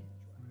away.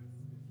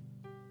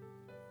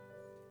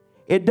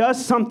 It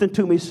does something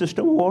to me,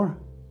 Sister Moore.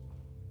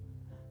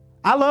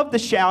 I love the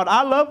shout.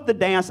 I love the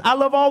dance.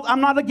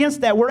 I'm not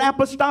against that. We're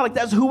apostolic.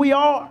 That's who we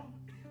are.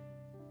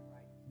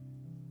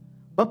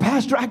 But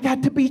Pastor, I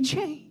got to be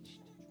changed.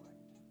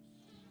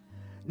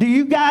 Do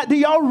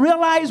y'all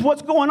realize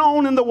what's going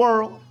on in the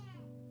world?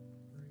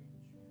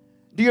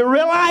 Do you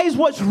realize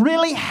what's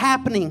really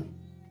happening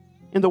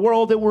in the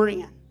world that we're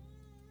in?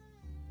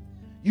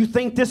 You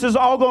think this is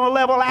all going to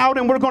level out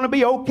and we're going to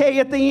be okay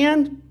at the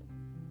end?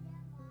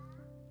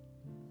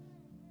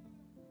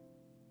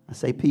 I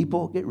say,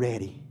 people, get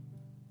ready.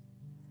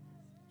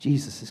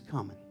 Jesus is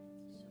coming.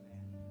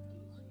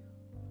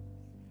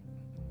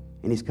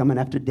 And he's coming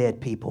after dead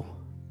people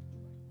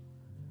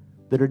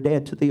that are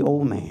dead to the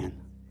old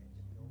man.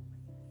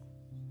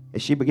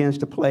 As she begins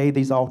to play,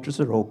 these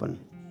altars are open.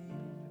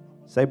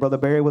 Say, Brother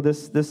Barry, well,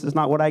 this is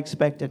not what I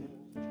expected.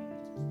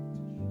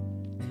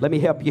 Let me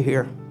help you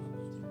here.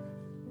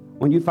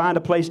 When you find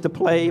a place to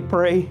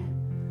pray,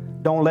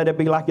 don't let it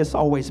be like it's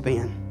always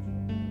been.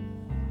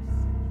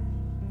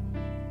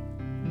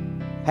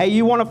 Hey,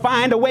 you want to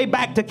find a way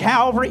back to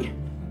Calvary?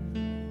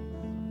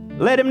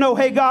 Let him know,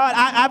 hey, God,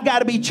 I've got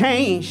to be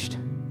changed.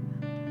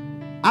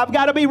 I've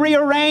got to be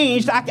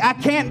rearranged. I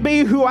can't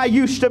be who I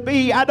used to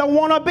be. I don't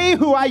want to be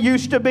who I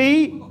used to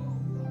be.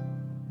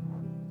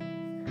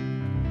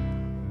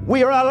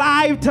 We are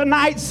alive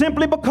tonight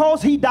simply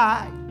because he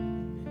died.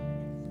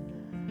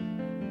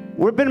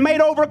 We've been made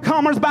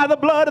overcomers by the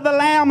blood of the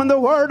Lamb and the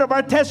word of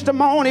our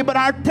testimony, but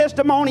our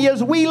testimony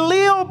is we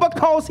live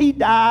because he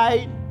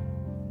died.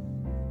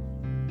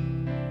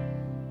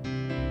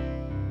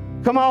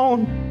 Come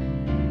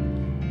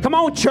on. Come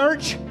on,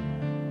 church.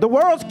 The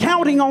world's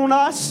counting on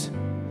us.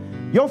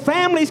 Your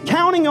family's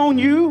counting on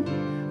you.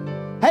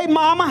 Hey,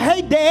 mama.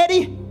 Hey,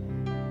 daddy.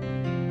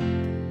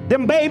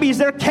 Them babies,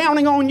 they're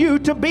counting on you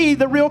to be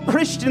the real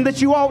Christian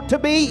that you ought to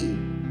be.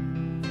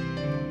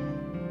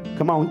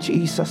 Come on,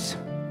 Jesus.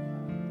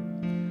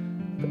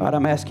 God,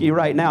 I'm asking you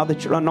right now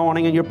that your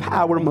anointing and your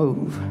power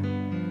move.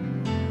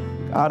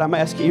 God, I'm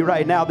asking you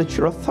right now that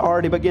your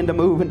authority begin to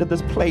move into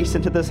this place,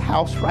 into this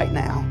house right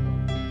now.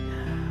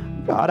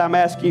 God, I'm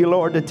asking you,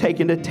 Lord, to take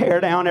and to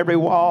tear down every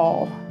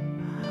wall.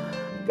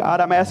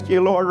 God, I'm asking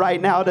you, Lord, right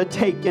now to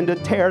take and to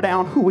tear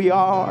down who we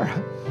are.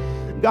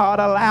 God,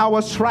 allow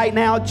us right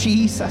now,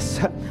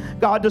 Jesus,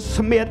 God, to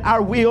submit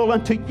our will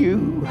unto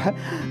you.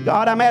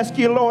 God, I'm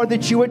asking you, Lord,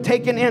 that you would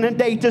take and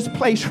inundate this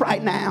place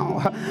right now.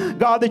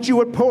 God, that you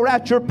would pour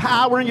out your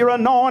power and your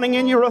anointing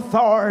and your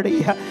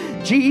authority.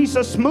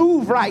 Jesus,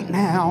 move right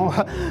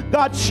now.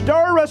 God,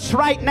 stir us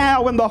right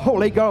now in the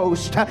Holy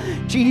Ghost.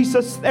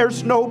 Jesus,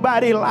 there's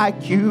nobody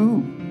like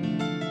you.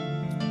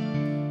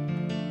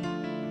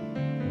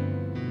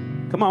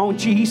 Come on,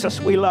 Jesus,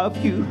 we love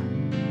you.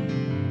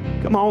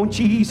 Come on,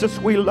 Jesus,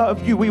 we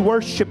love you. We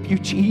worship you,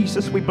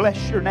 Jesus. We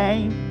bless your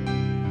name.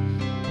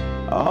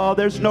 Oh,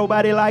 there's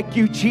nobody like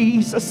you,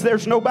 Jesus.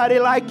 There's nobody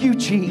like you,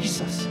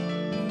 Jesus.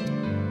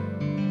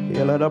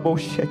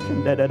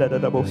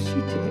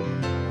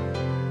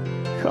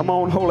 Come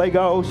on, Holy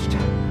Ghost.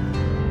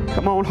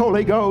 Come on,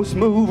 Holy Ghost.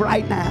 Move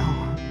right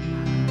now.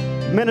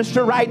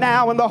 Minister right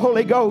now in the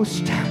Holy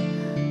Ghost.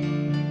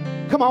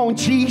 Come on,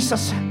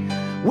 Jesus.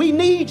 We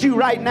need you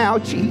right now,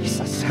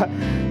 Jesus.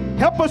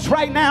 Help us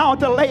right now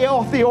to lay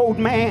off the old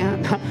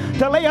man,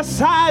 to lay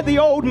aside the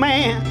old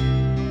man.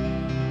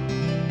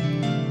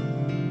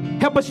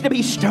 Help us to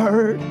be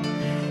stirred.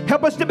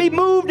 Help us to be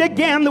moved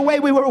again the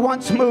way we were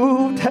once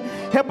moved.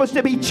 Help us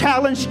to be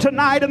challenged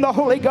tonight in the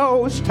Holy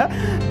Ghost.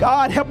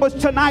 God, help us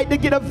tonight to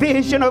get a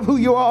vision of who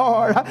you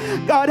are.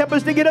 God, help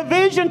us to get a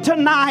vision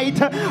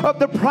tonight of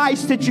the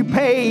price that you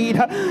paid.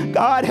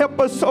 God, help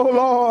us, oh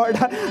Lord,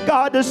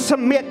 God, to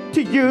submit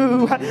to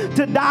you,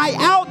 to die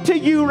out to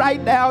you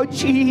right now,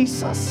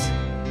 Jesus.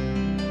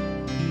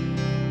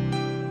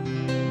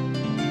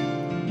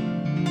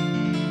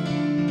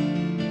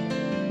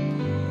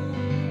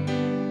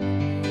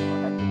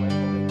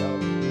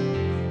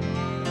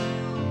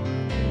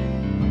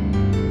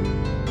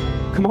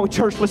 Come on,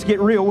 church, let's get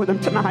real with him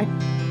tonight.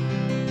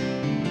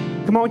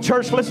 Come on,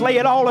 church, let's lay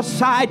it all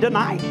aside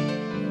tonight.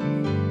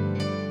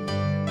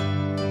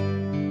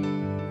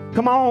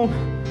 Come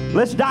on,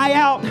 let's die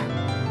out.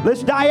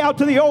 Let's die out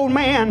to the old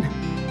man.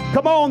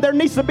 Come on, there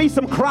needs to be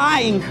some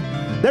crying.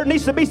 There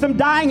needs to be some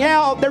dying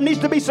out. There needs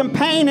to be some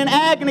pain and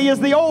agony as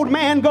the old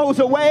man goes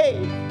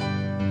away.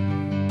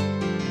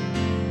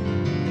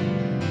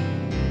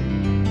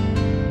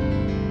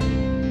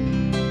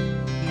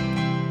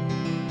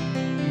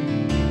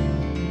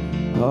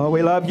 Oh,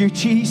 we love you,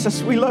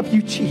 Jesus. We love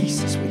you,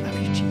 Jesus. We love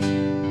you, Jesus.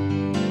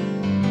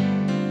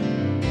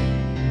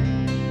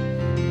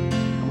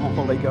 Come on,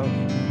 Holy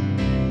Ghost.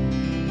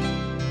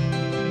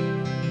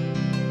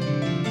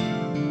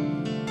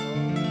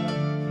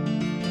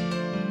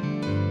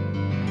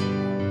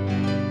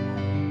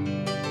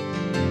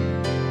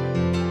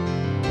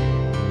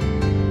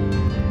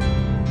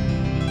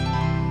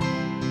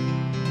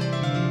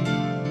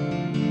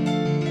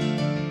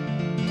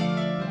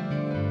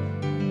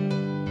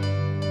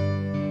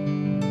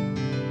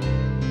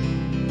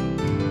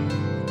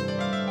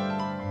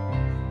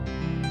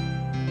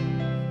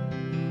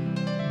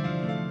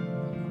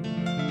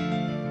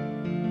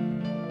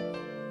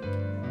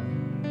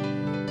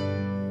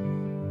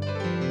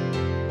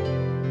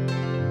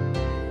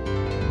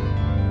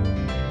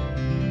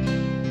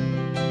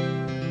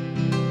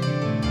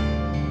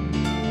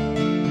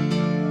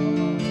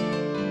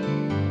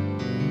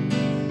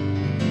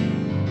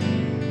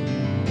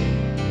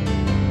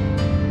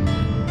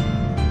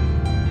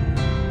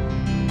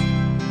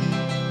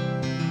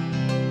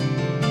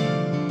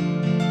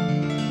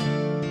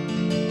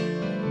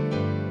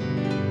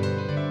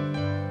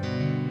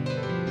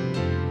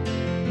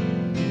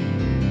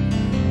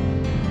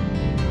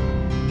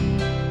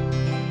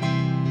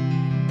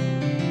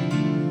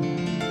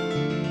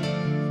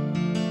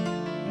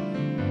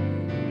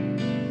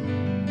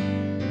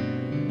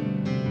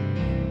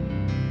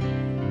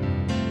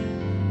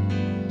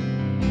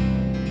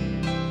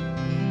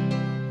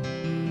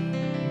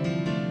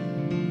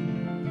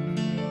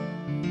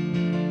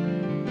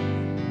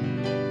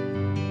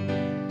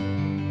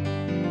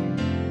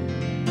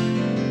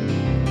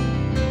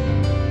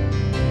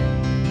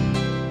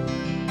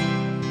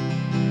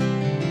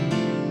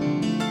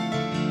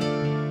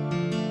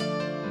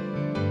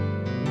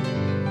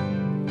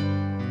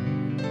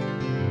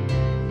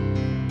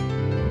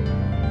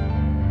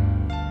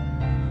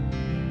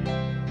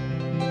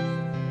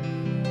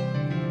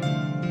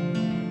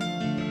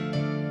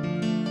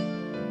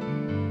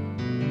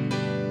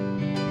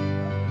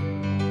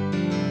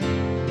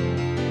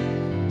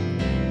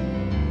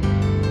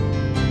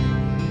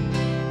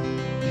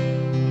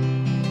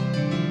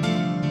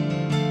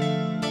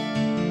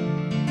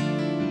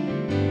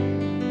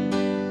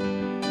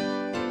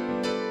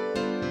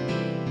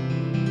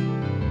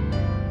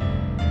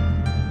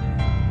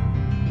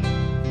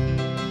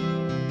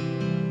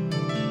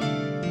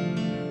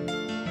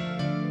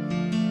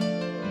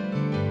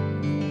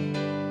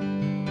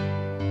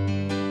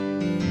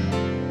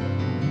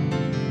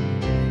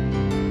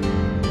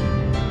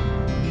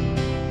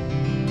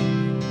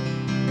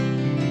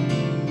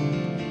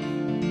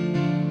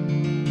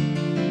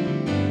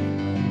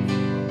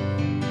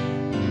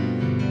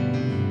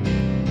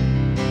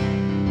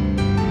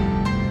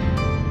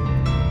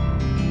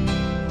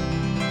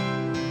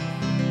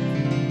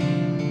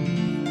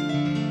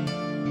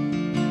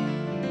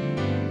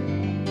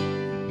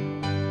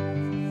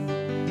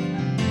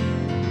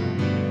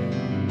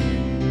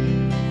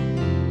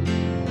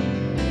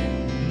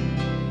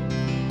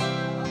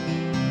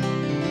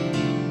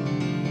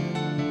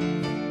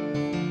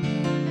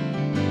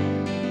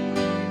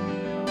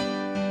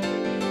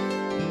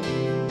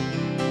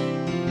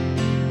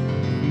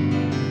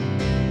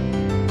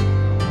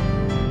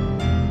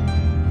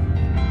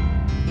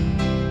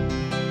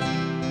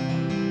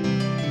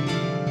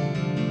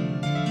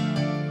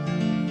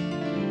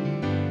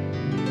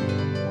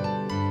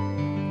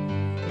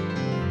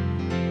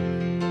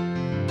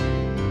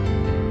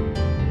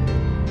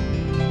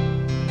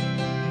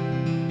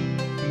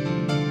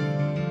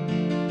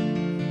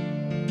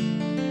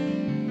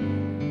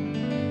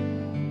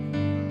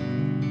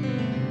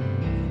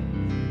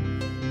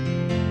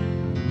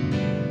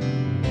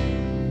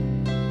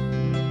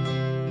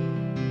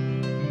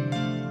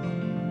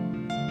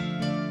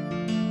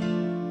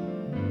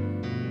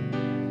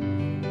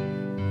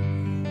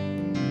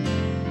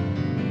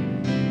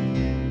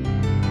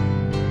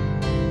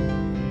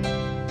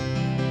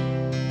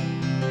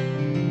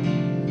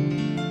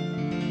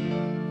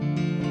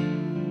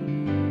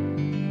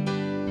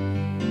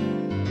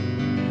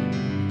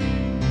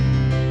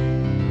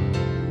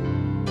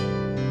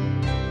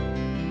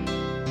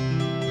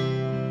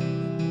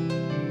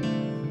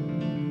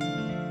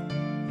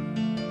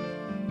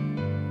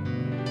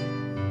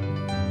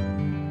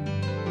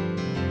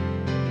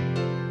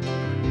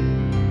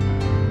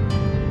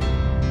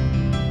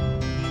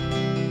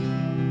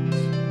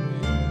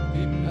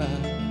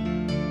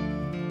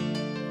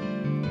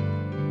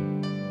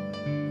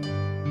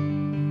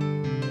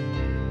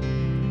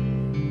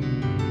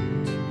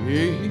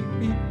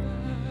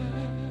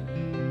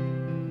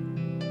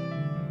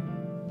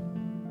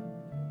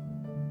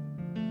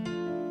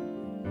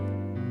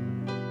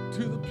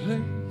 to the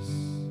place.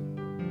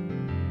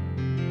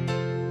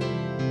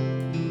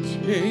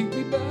 Take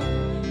me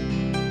back.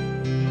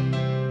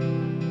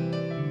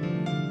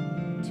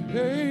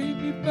 Take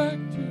me back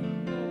to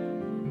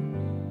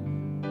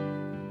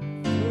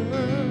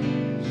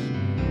first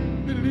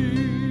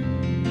believe.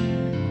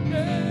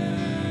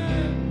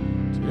 Yeah.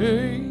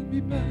 Take me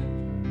back.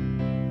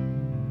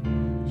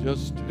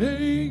 Just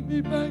take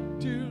me back,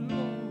 dear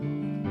Lord,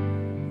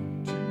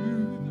 to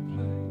the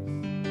place.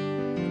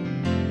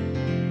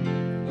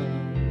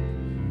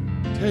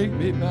 Take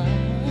me back.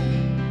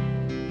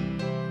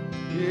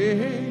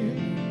 Yeah.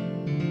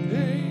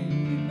 Take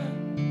me back.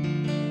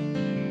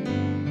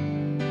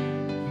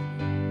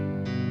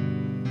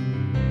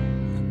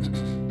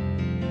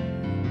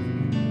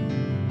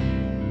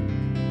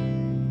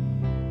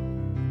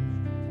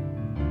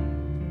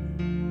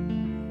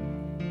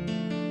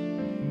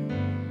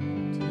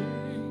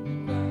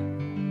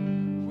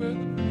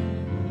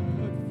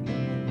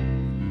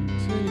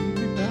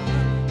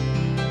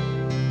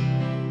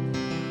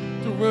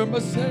 Where my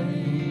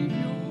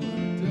Savior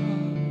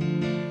died,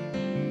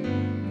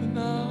 then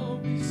I'll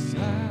be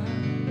sad.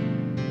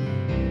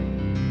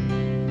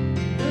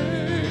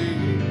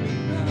 Take me back.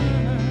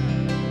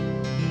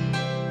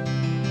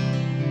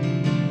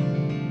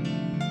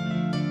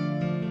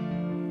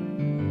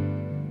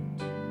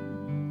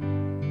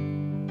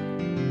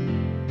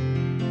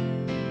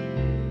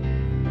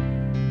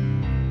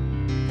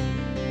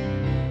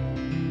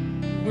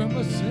 Where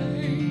my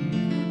Savior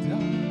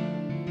died.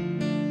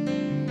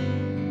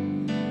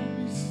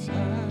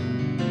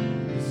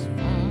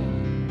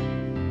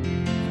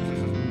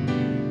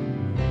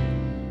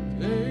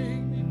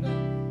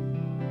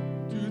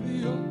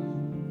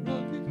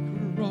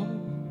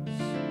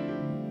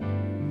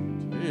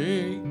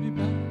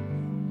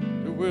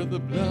 The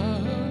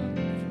blood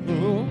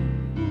flows.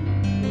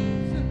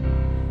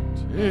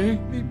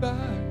 Take me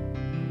back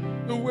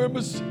to where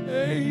my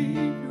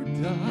Savior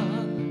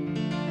died.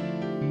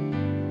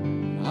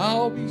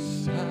 I'll be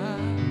satisfied.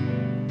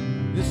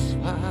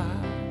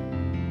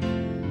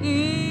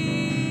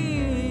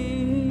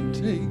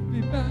 Take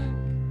me back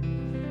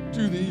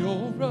to the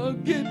old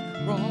rugged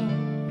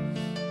cross.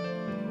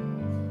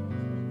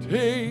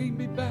 Take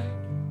me back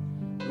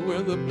to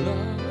where the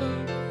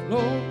blood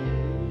flows.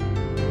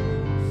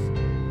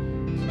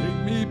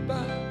 Me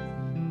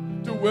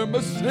back to where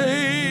my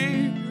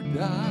Savior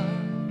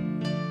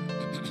died.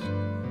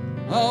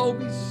 I'll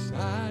be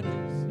satisfied.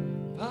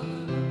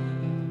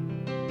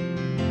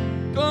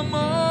 Come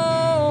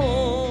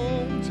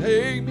on,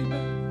 take me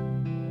back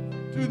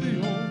to the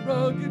old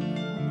rugged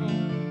cross.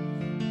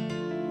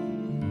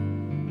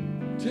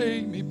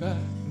 Take me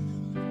back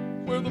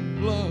where the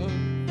blood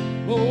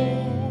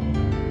flows.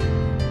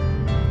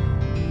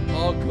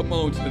 Oh, come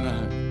on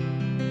tonight.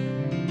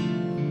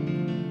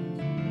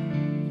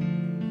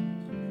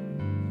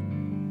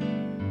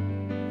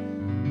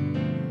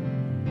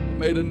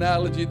 Made an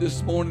analogy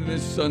this morning in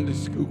Sunday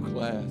school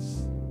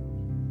class,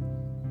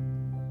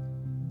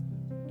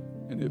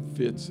 and it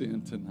fits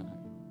in tonight.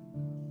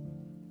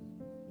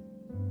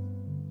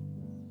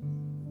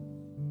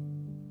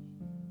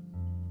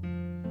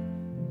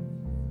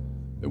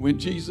 That when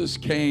Jesus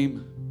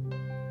came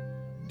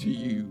to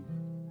you,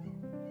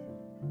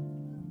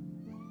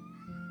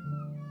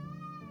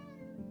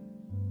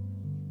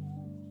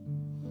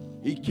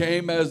 he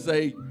came as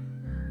a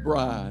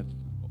bride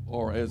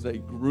or as a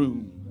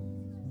groom,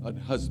 a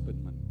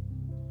husbandman,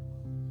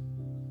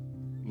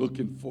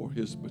 looking for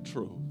his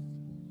betrothed.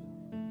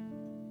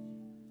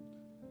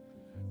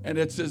 And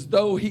it's as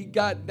though he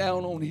got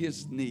down on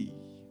his knee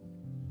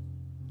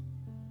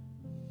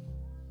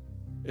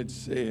and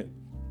said,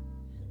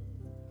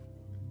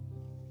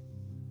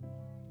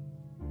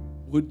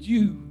 would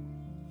you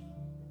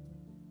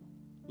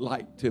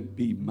like to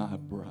be my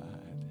bride?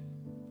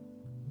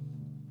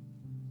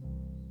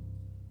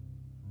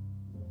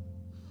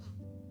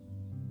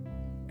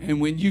 And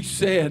when you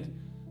said,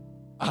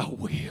 I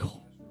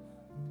will,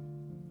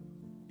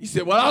 he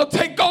said, well, I'll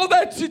take all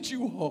that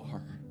you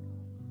are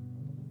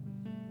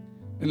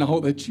and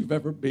all that you've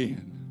ever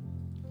been,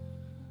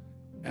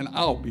 and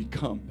I'll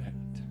become that.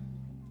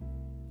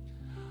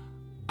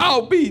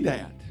 I'll be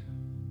that.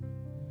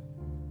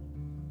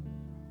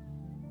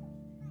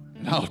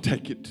 And I'll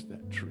take it to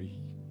that tree.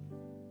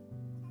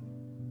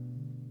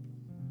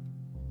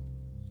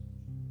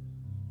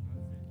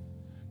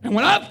 And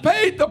when I've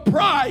paid the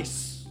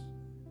price,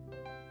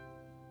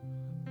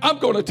 I'm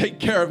going to take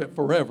care of it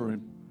forever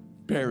and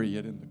bury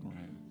it in the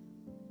ground.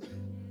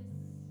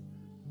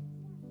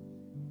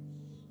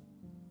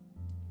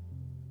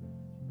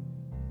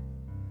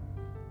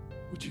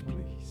 Would you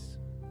please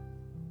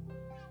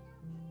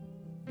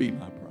be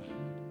my bride?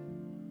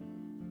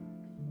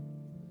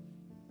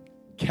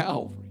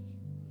 Calvary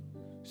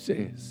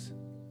says,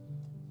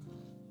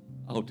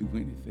 I'll do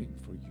anything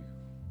for you.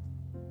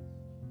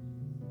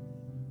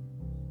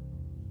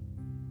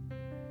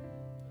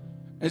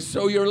 And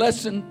so your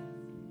lesson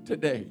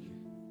today,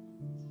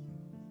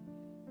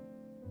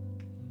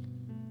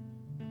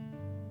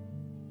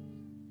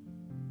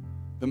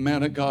 the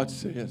man of God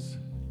says,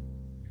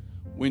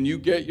 When you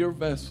get your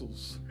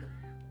vessels,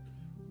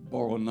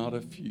 borrow not a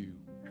few.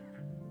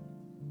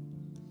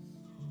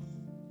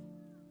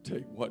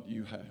 Take what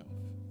you have.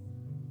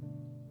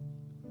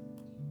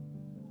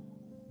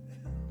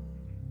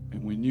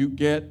 And when you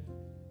get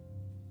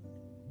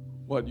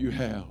what you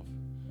have,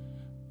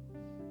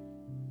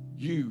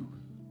 you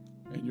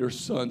and your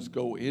sons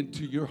go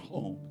into your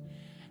home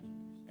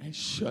and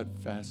shut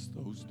fast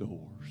those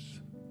doors.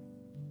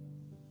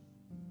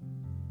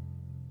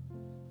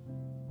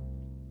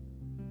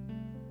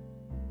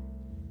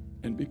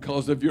 And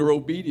because of your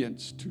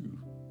obedience to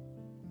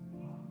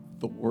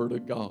the word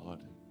of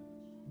God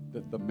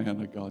that the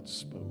man of God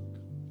spoke,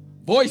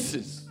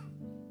 voices,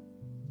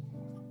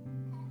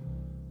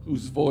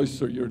 whose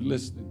voice are you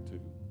listening to?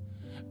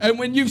 And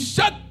when you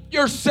shut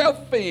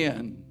yourself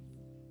in,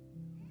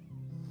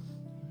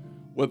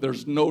 where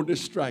there's no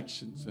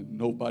distractions and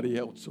nobody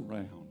else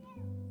around,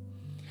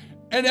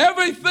 and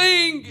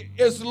everything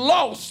is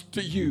lost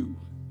to you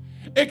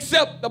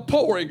except the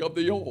pouring of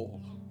the oil,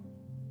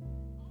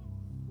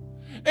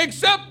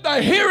 except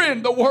the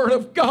hearing the word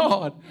of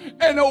God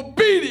and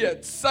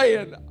obedience,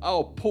 saying,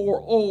 I'll pour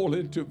oil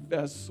into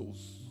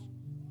vessels.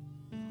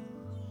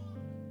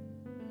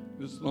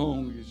 As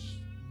long as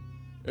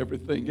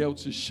everything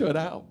else is shut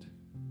out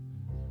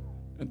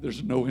and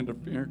there's no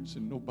interference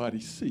and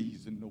nobody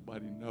sees and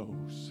nobody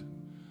knows,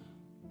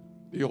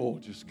 the oil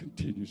just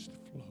continues to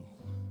flow.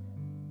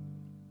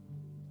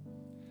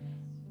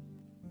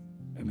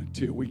 And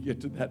until we get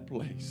to that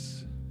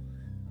place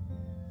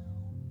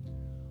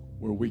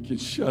where we can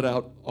shut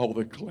out all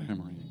the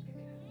clamoring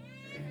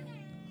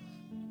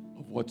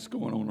of what's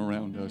going on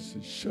around us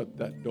and shut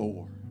that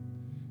door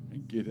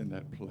and get in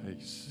that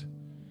place,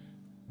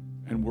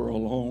 and we're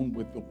alone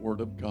with the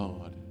Word of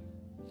God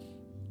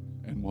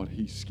and what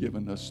He's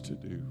given us to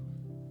do.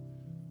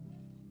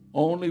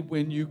 Only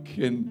when you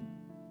can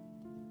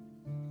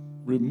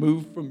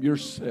remove from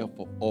yourself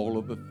all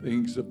of the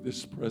things of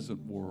this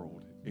present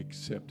world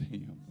except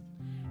Him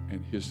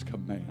and His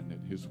command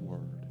and His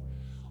Word,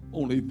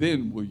 only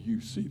then will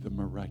you see the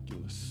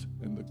miraculous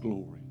and the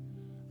glory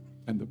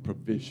and the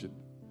provision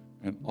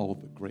and all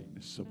the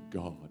greatness of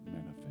God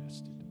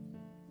manifested.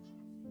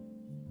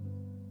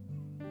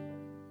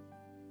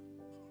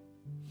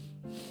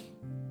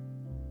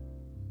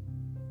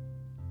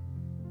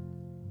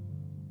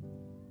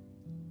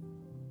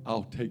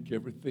 I'll take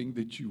everything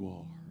that you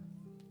are.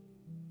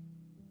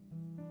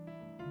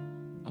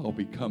 I'll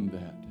become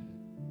that.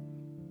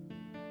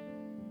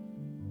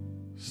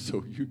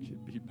 So you can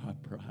be my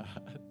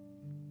bride.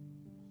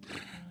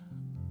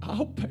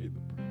 I'll pay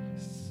the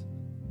price.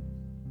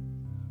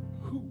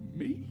 Who,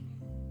 me?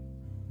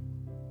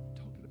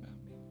 Talking about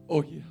me.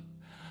 Oh, yeah.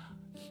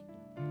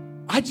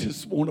 I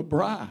just want a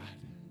bride.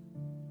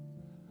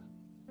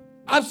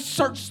 I've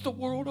searched the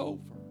world over.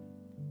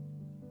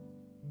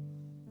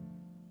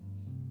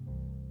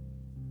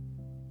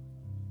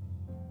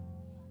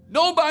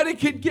 Nobody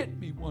can get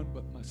me one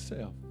but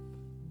myself.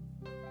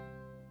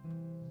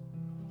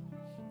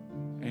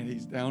 And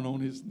he's down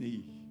on his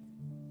knee,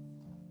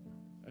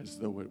 as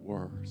though it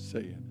were,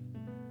 saying,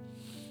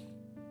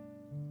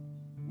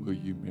 will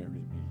you marry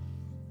me?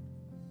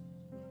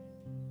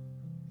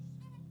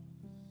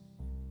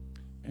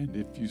 And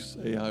if you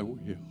say I will,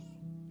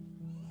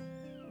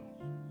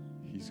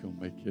 he's going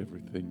to make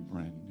everything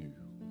brand new.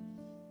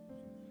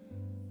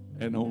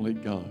 And only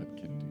God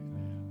can do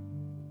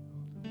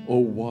that. Oh,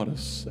 what a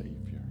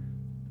Savior.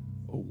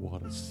 Oh,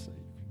 what a Savior.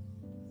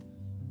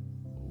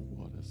 Oh,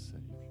 what a Savior.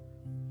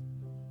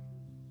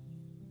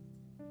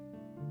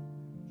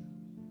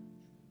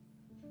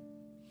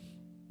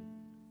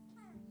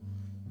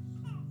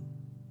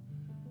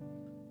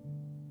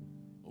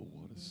 Oh,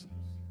 what a Savior.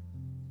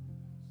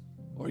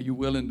 Are you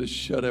willing to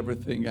shut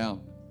everything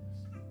out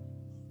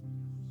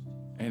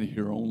and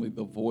hear only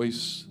the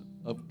voice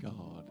of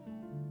God?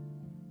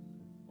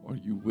 Are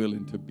you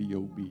willing to be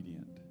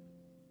obedient?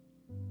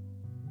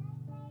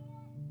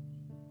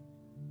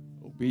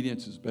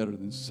 Obedience is better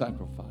than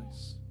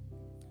sacrifice,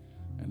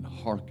 and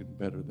hearken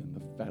better than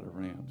the fat of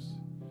rams.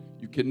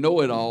 You can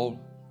know it all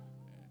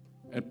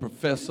and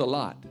profess a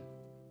lot,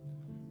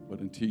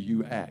 but until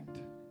you act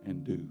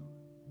and do,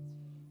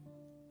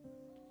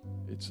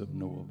 it's of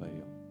no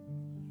avail.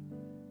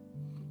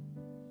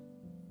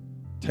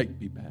 Take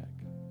me back.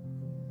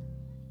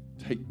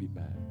 Take me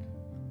back.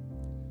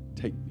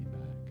 Take me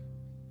back.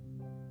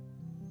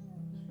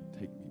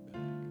 Take me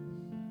back.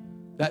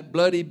 That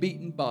bloody,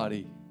 beaten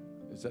body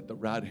is at the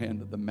right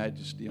hand of the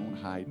Majesty on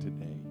high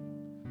today.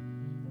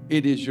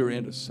 It is your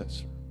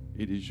intercessor.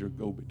 It is your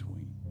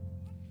go-between.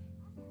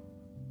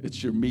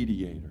 It's your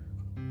mediator.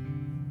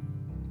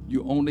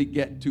 You only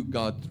get to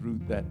God through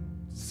that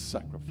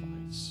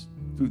sacrifice,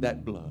 through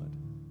that blood.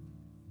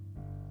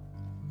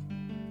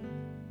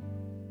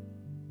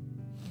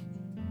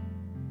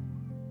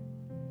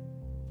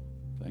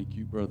 Thank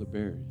you, Brother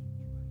Barry,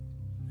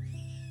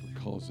 for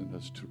causing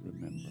us to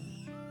remember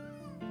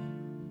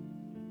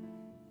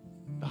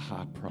the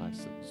high price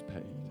that was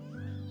paid.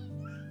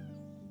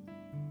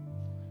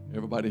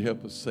 Everybody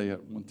help us say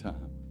it one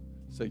time.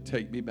 Say,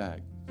 take me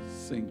back.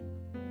 Sing.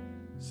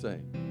 Say.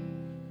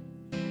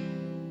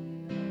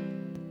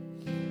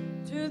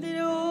 To the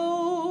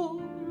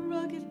old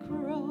rugged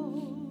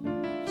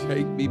cross.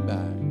 Take me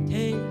back.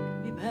 Take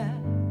me back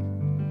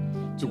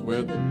To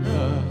where the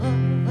blood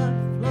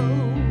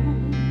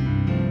flows.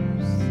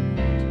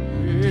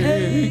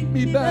 Take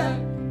me back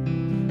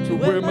to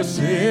where my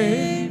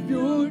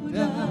Savior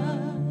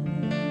died.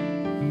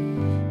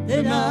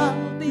 Then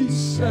I'll be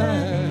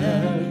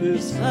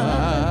satisfied.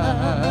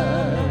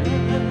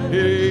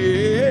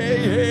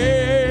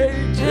 Hey,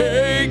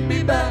 take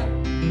me back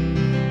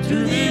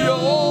to the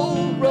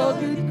old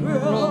rugged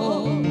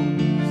cross.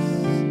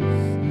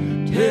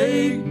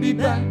 Take me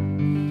back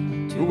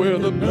to where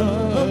the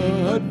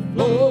blood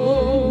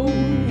flows.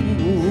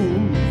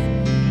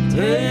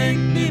 Take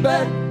me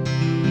back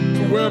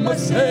to where my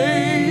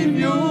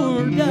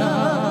Savior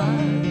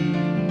died,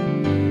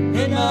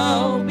 And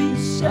I'll be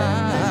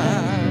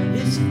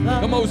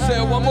satisfied. Come on,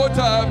 say it one more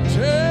time.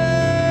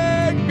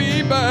 Take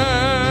me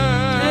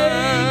back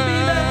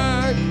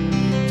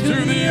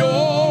to the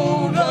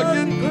old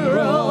rugged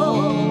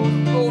cross.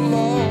 Oh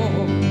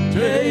Lord,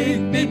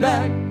 take me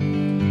back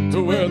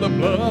to where the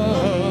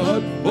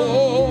blood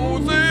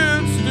flows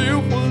and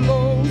still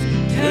flows.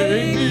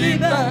 Take me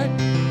back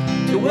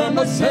to where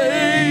my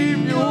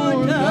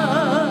Savior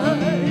died.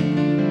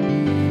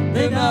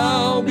 Then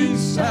I'll be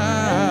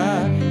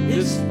satisfied.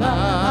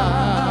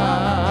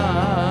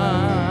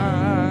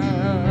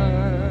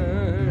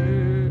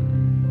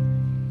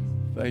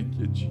 Thank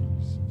you,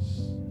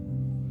 Jesus.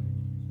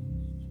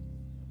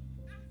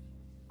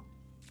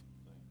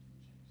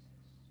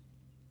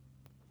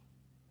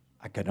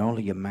 I could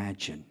only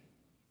imagine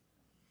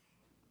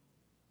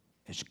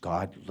as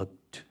God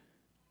looked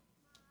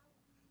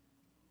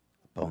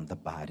upon the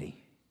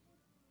body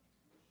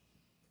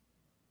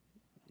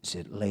as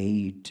it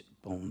laid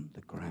upon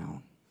the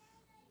ground,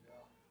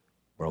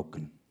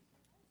 broken,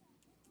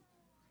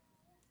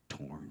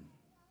 torn.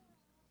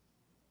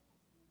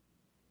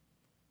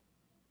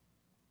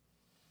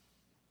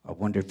 I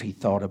wonder if he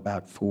thought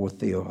about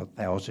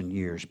 4,000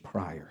 years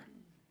prior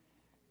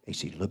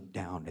as he looked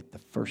down at the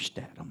first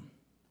Adam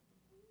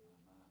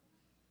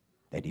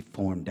that he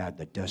formed out of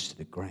the dust of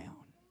the ground.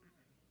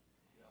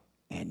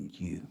 And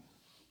you,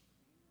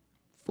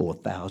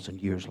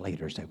 4,000 years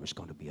later, there was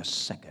going to be a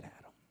second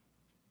Adam.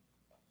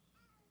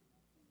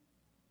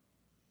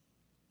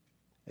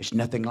 There's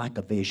nothing like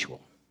a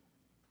visual.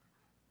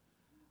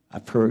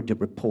 I've heard the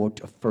report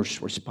of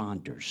first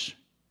responders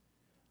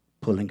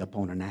pulling up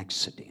on an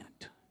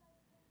accident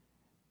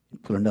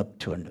and pulling up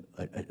to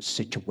a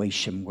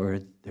situation where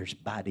there's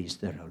bodies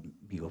that are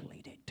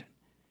mutilated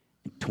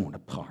and torn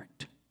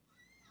apart.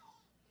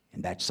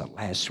 And that's the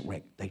last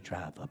wreck they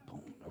drive up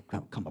on or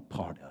come a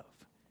part of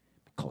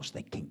because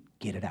they can't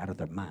get it out of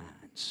their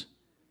minds.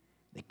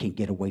 They can't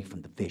get away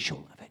from the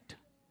visual of it.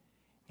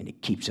 And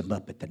it keeps them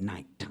up at the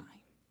nighttime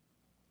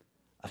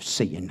of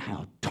seeing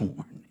how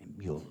torn and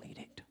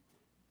mutilated.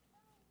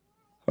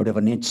 Heard of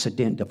an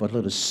incident of a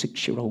little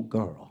 6-year-old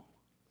girl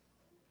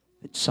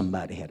that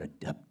somebody had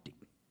abducted,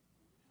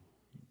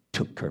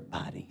 took her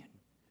body and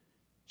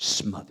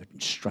smothered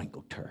and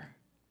strangled her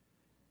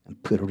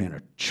and put her in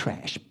a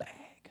trash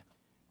bag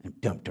and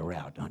dumped her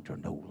out under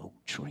an old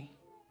oak tree.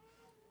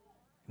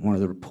 One of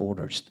the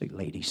reporters, the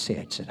lady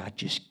said, I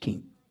just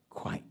can't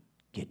quite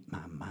get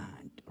my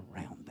mind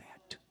around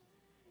that.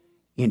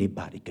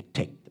 Anybody could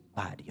take the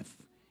body and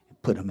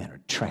put them in a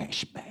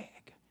trash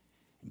bag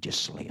and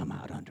just lay them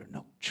out under an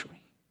oak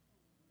tree.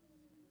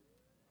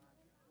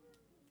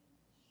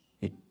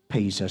 It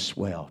pays us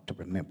well to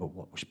remember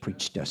what was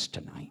preached to us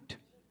tonight.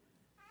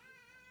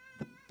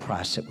 The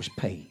price that was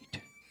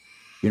paid.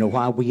 You know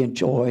why we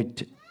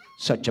enjoyed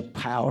such a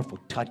powerful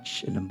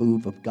touch and a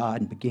move of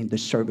God and began the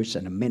service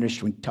and a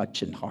ministering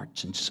touch in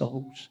hearts and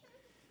souls?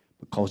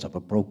 Because of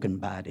a broken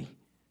body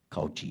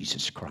called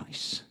Jesus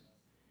Christ.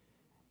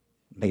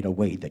 Made a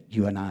way that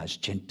you and I as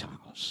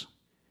Gentiles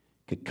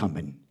could come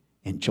and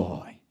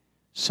enjoy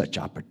such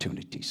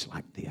opportunities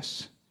like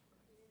this.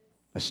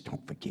 Let's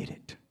don't forget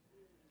it.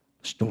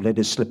 Let's don't let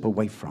it slip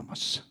away from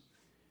us.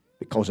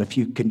 Because if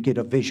you can get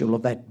a visual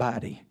of that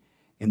body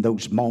in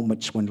those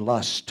moments when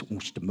lust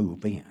wants to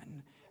move in,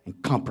 and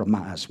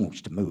compromise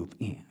wants to move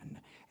in,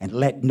 and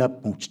letting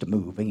up wants to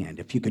move in.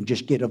 If you can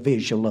just get a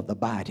visual of the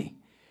body.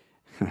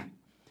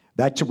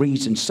 That's the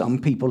reason some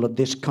people of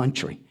this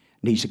country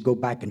needs to go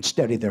back and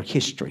study their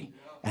history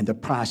and the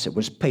price that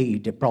was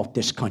paid that brought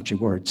this country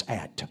where it's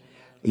at.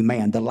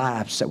 Amen. The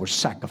lives that were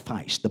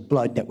sacrificed, the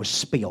blood that was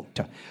spilled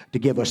to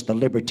give us the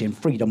liberty and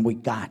freedom we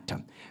got.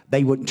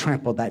 They wouldn't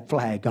trample that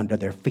flag under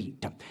their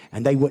feet,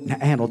 and they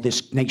wouldn't handle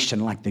this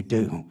nation like they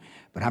do.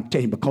 But I'm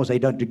telling you, because they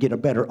don't get a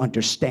better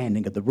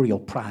understanding of the real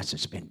price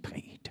that's been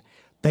paid.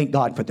 Thank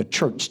God for the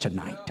church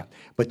tonight.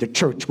 But the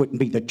church wouldn't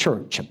be the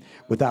church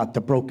without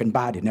the broken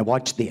body. Now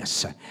watch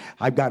this.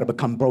 I've got to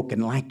become broken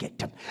like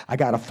it. I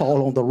got to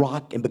fall on the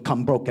rock and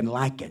become broken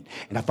like it.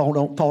 And if I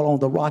don't fall on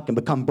the rock and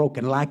become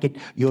broken like it,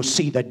 you'll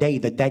see the day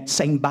that that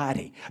same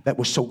body that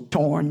was so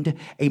torn,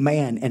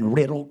 amen, and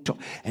riddled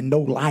and no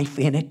life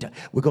in it,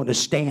 we're going to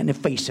stand and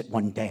face it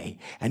one day.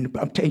 And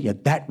I'm telling you,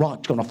 that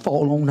rock's going to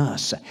fall on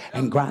us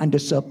and grind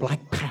us up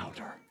like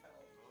powder.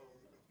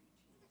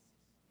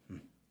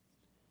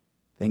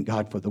 Thank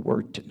God for the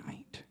word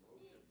tonight.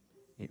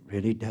 It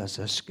really does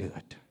us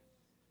good.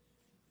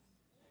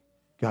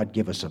 God,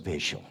 give us a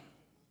visual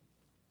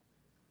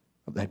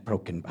of that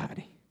broken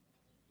body.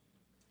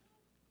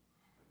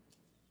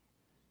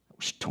 It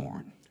was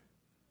torn.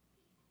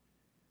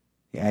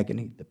 The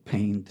agony, the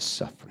pain, the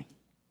suffering.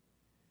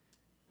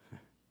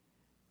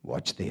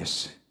 Watch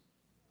this.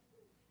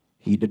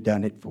 He'd have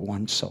done it for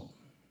one soul.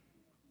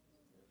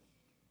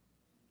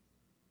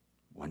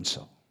 One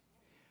soul.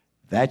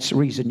 That's the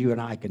reason you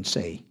and I can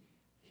say,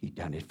 He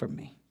done it for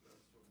me.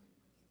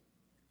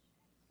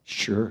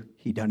 Sure,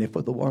 He done it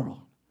for the world,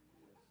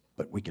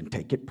 but we can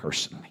take it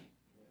personally.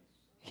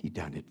 He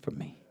done it for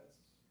me.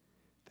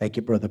 Thank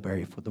you, Brother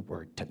Barry, for the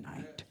word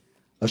tonight.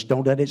 Let's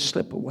don't let it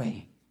slip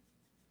away.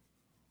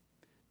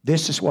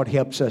 This is what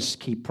helps us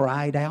keep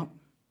pride out.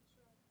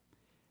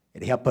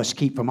 It helps us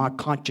keep from our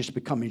conscience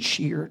becoming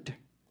sheared,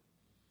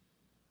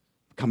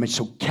 becoming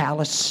so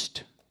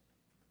calloused.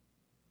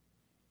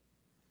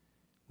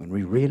 When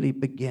we really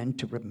begin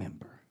to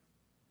remember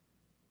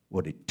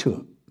what it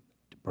took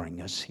to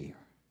bring us here.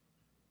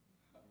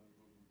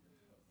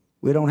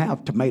 We don't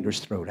have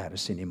tomatoes thrown at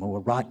us anymore,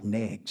 rotten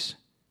eggs.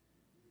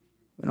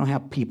 We don't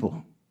have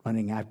people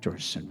running after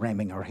us and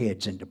ramming our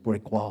heads into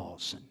brick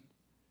walls.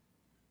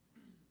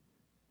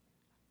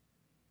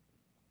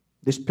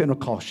 This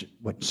Pentecost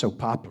wasn't so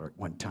popular at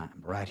one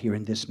time right here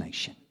in this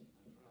nation.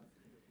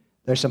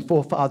 There's some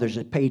forefathers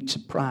that paid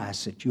some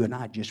price that you and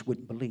I just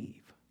wouldn't believe.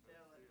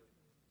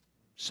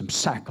 Some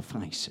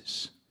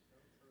sacrifices,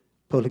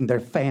 pulling their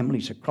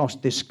families across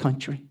this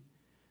country,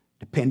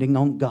 depending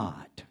on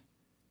God.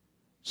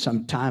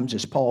 Sometimes,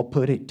 as Paul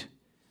put it,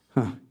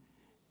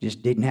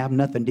 just didn't have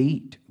nothing to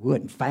eat. We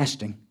wasn't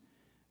fasting.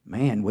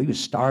 Man, we was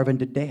starving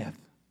to death.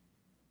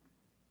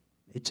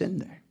 It's in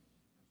there.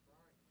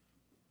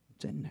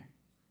 It's in there.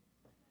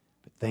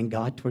 But thank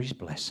God for His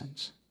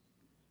blessings.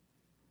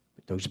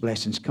 But those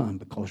blessings come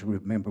because we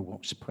remember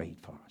what was prayed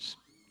for us.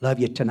 Love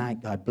you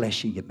tonight. God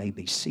bless you. You may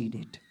be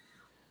seated.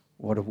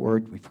 What a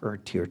word we've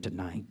heard here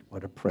tonight.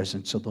 What a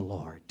presence of the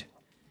Lord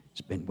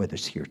has been with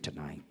us here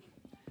tonight.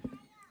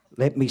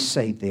 Let me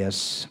say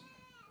this.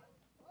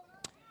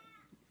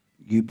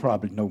 You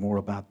probably know more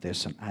about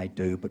this than I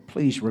do, but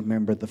please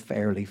remember the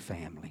Fairley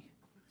family.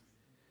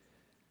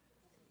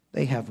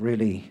 They have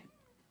really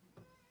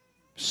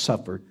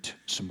suffered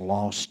some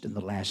loss in the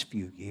last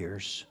few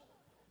years.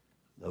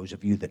 Those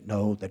of you that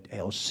know that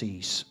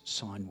L.C.'s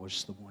son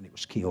was the one that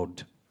was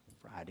killed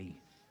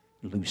Friday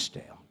in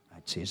Loosedale.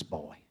 That's his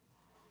boy.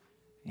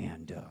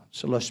 And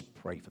so let's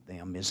pray for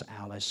them. Miss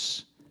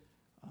Alice,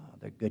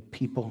 they're good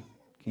people.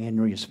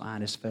 Henry is the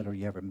finest fellow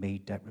you ever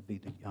meet. That would be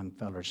the young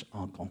feller's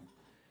uncle.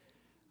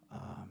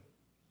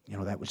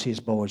 That was his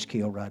boys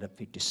killed right at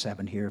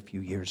 57 here a few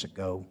years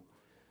ago.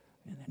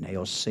 And then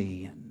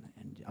LC.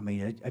 And I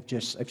mean,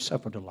 I've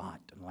suffered a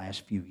lot in the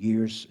last few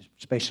years,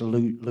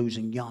 especially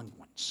losing young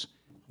ones,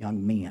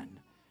 young men.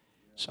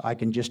 So I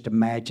can just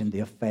imagine the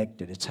effect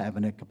that it's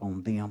having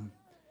upon them.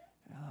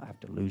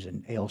 After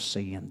losing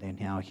LC and then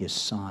now his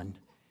son,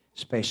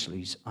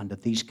 especially under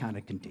these kind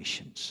of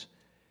conditions.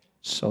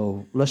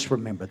 So let's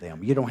remember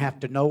them. You don't have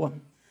to know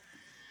them.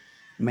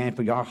 Man,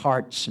 for our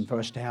hearts and for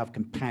us to have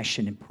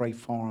compassion and pray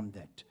for them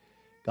that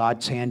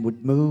God's hand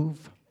would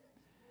move.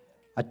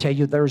 I tell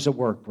you, there's a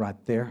work right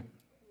there.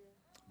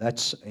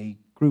 That's a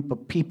group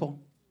of people.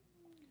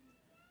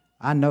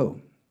 I know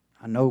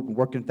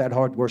working at that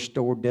hardware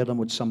store, dealing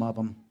with some of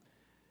them,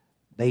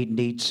 they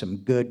need some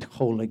good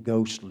Holy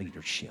Ghost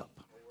leadership.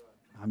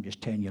 I'm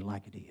just telling you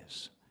like it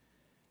is.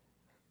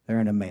 They're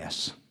in a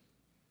mess.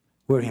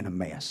 We're in a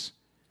mess.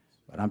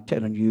 But I'm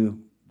telling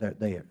you that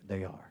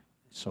they are.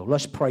 So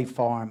let's pray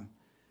for them.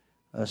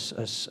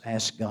 Let's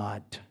ask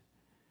God.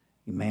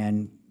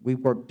 Man, we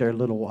worked there a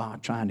little while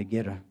trying to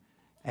get an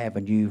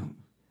avenue.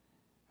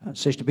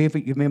 Sister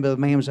Biffy, you remember the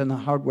man was in the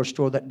hardware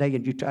store that day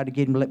and you tried to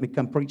get him to let me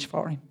come preach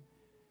for him?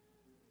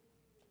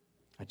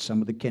 That's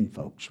some of the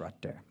kinfolks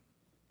right there.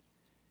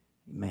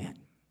 Amen.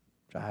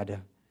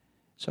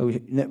 So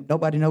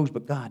nobody knows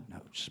but God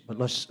knows. But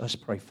let's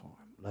pray for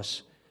him.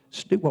 Let's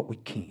do what we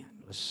can.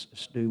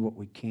 Let's do what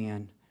we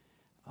can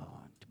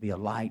to be a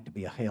light, to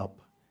be a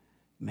help.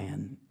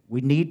 Man,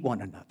 we need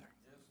one another.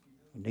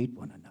 We need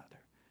one another.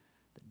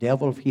 The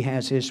devil, if he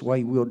has his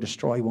way, will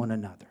destroy one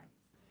another.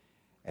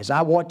 As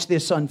I watch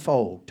this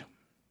unfold,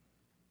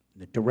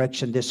 the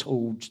direction this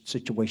whole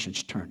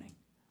situation's turning,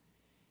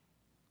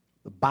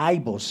 the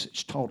Bible's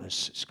taught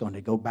us it's going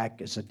to go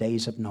back as the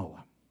days of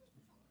Noah.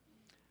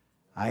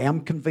 I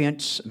am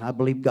convinced, and I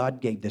believe God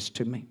gave this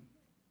to me.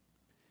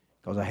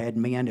 Because I had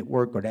men at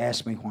work would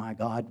ask me why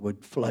God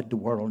would flood the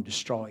world and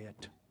destroy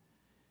it.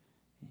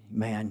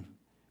 Amen.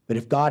 But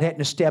if God hadn't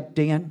have stepped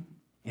in,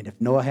 and if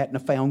Noah hadn't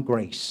have found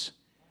grace,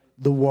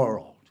 the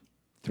world,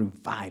 through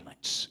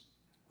violence,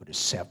 would have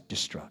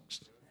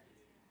self-destructed.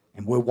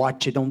 And we're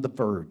watching on the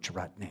verge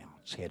right now.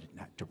 It's headed in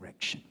that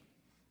direction.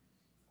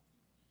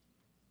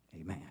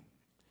 Amen.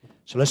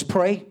 So let's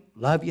pray.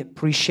 Love you.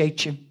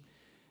 Appreciate you.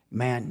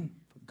 Man,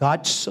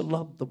 God so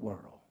loved the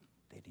world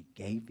that He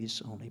gave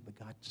His only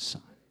begotten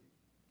Son.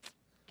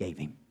 Gave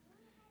Him.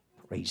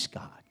 Praise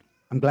God.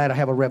 I'm glad I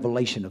have a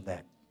revelation of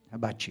that. How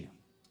about you?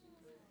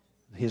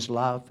 His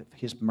love,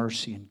 His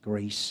mercy and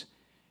grace.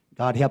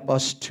 God, help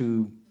us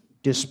to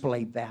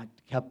display that.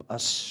 Help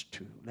us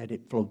to let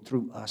it flow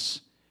through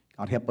us.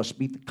 God, help us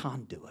be the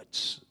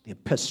conduits, the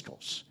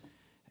epistles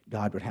that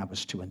God would have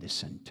us to in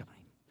this end time.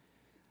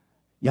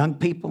 Young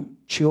people,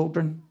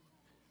 children,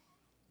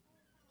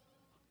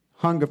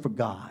 hunger for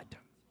God,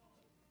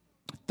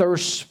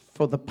 thirst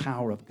for the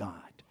power of God.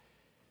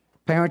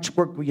 Parents,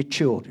 work with your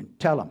children.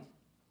 Tell them.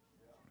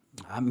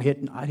 I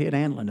hit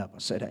Annalyn up. I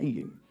said,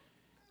 hey,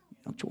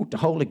 don't you want the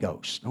Holy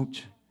Ghost? Don't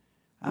you?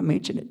 I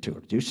mentioned it to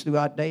her just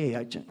throughout the day.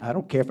 I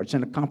don't care if it's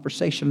in a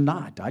conversation or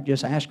not. I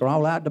just ask her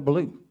all out of the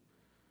blue.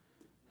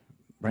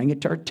 Bring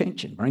it to her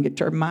attention. Bring it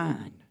to her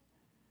mind.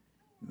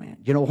 Man,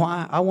 you know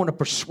why? I want to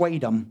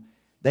persuade them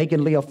they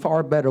can live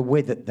far better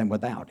with it than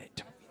without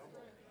it.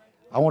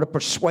 I want to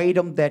persuade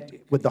them that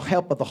with the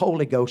help of the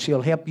Holy Ghost,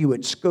 He'll help you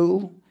at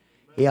school.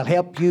 He'll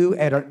help you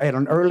at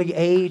an early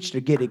age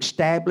to get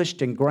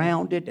established and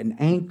grounded and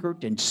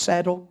anchored and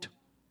settled.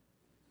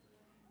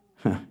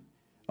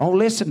 Don't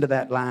listen to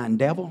that lying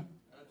devil.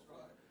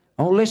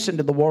 Don't listen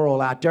to the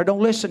world out there.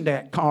 Don't listen to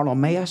that carnal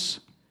mess.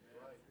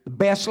 The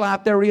best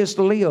life there is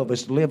to live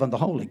in the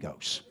Holy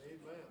Ghost.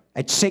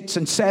 At 6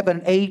 and 7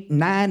 and 8 and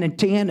 9 and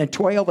 10 and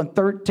 12 and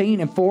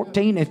 13 and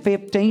 14 and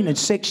 15 and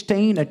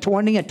 16 and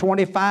 20 and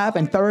 25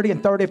 and 30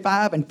 and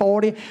 35 and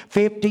 40,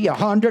 50,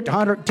 100,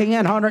 110,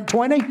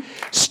 120.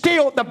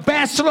 Still the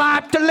best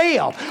life to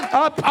live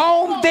up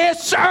on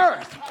this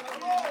earth.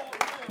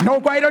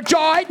 No greater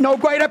joy, no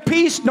greater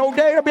peace, no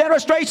greater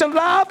demonstration of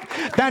love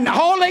than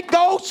Holy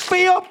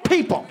Ghost-filled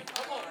people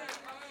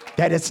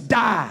that has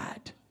died.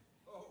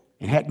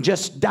 And hadn't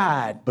just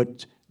died,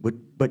 but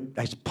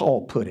as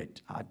Paul put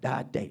it, I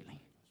die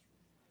daily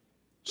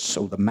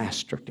so the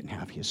Master can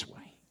have His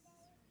way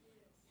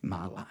in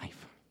my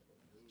life.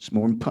 It's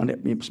more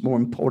important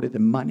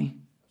than money.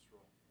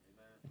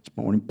 It's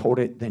more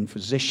important than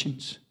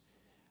physicians.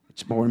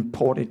 It's more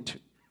important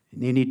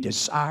than any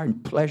desire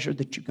and pleasure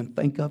that you can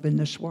think of in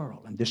this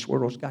world. And this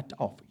world's got to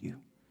offer you.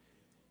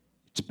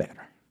 It's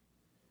better.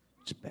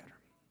 It's better.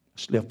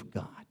 Let's live for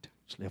God.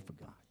 Let's live for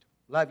God.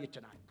 Love you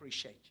tonight.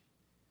 Appreciate you.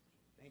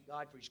 Thank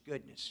God for His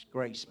goodness,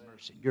 grace,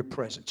 mercy, your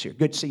presence here.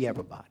 Good to see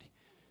everybody.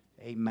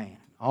 Amen.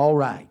 All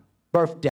right. Birthday.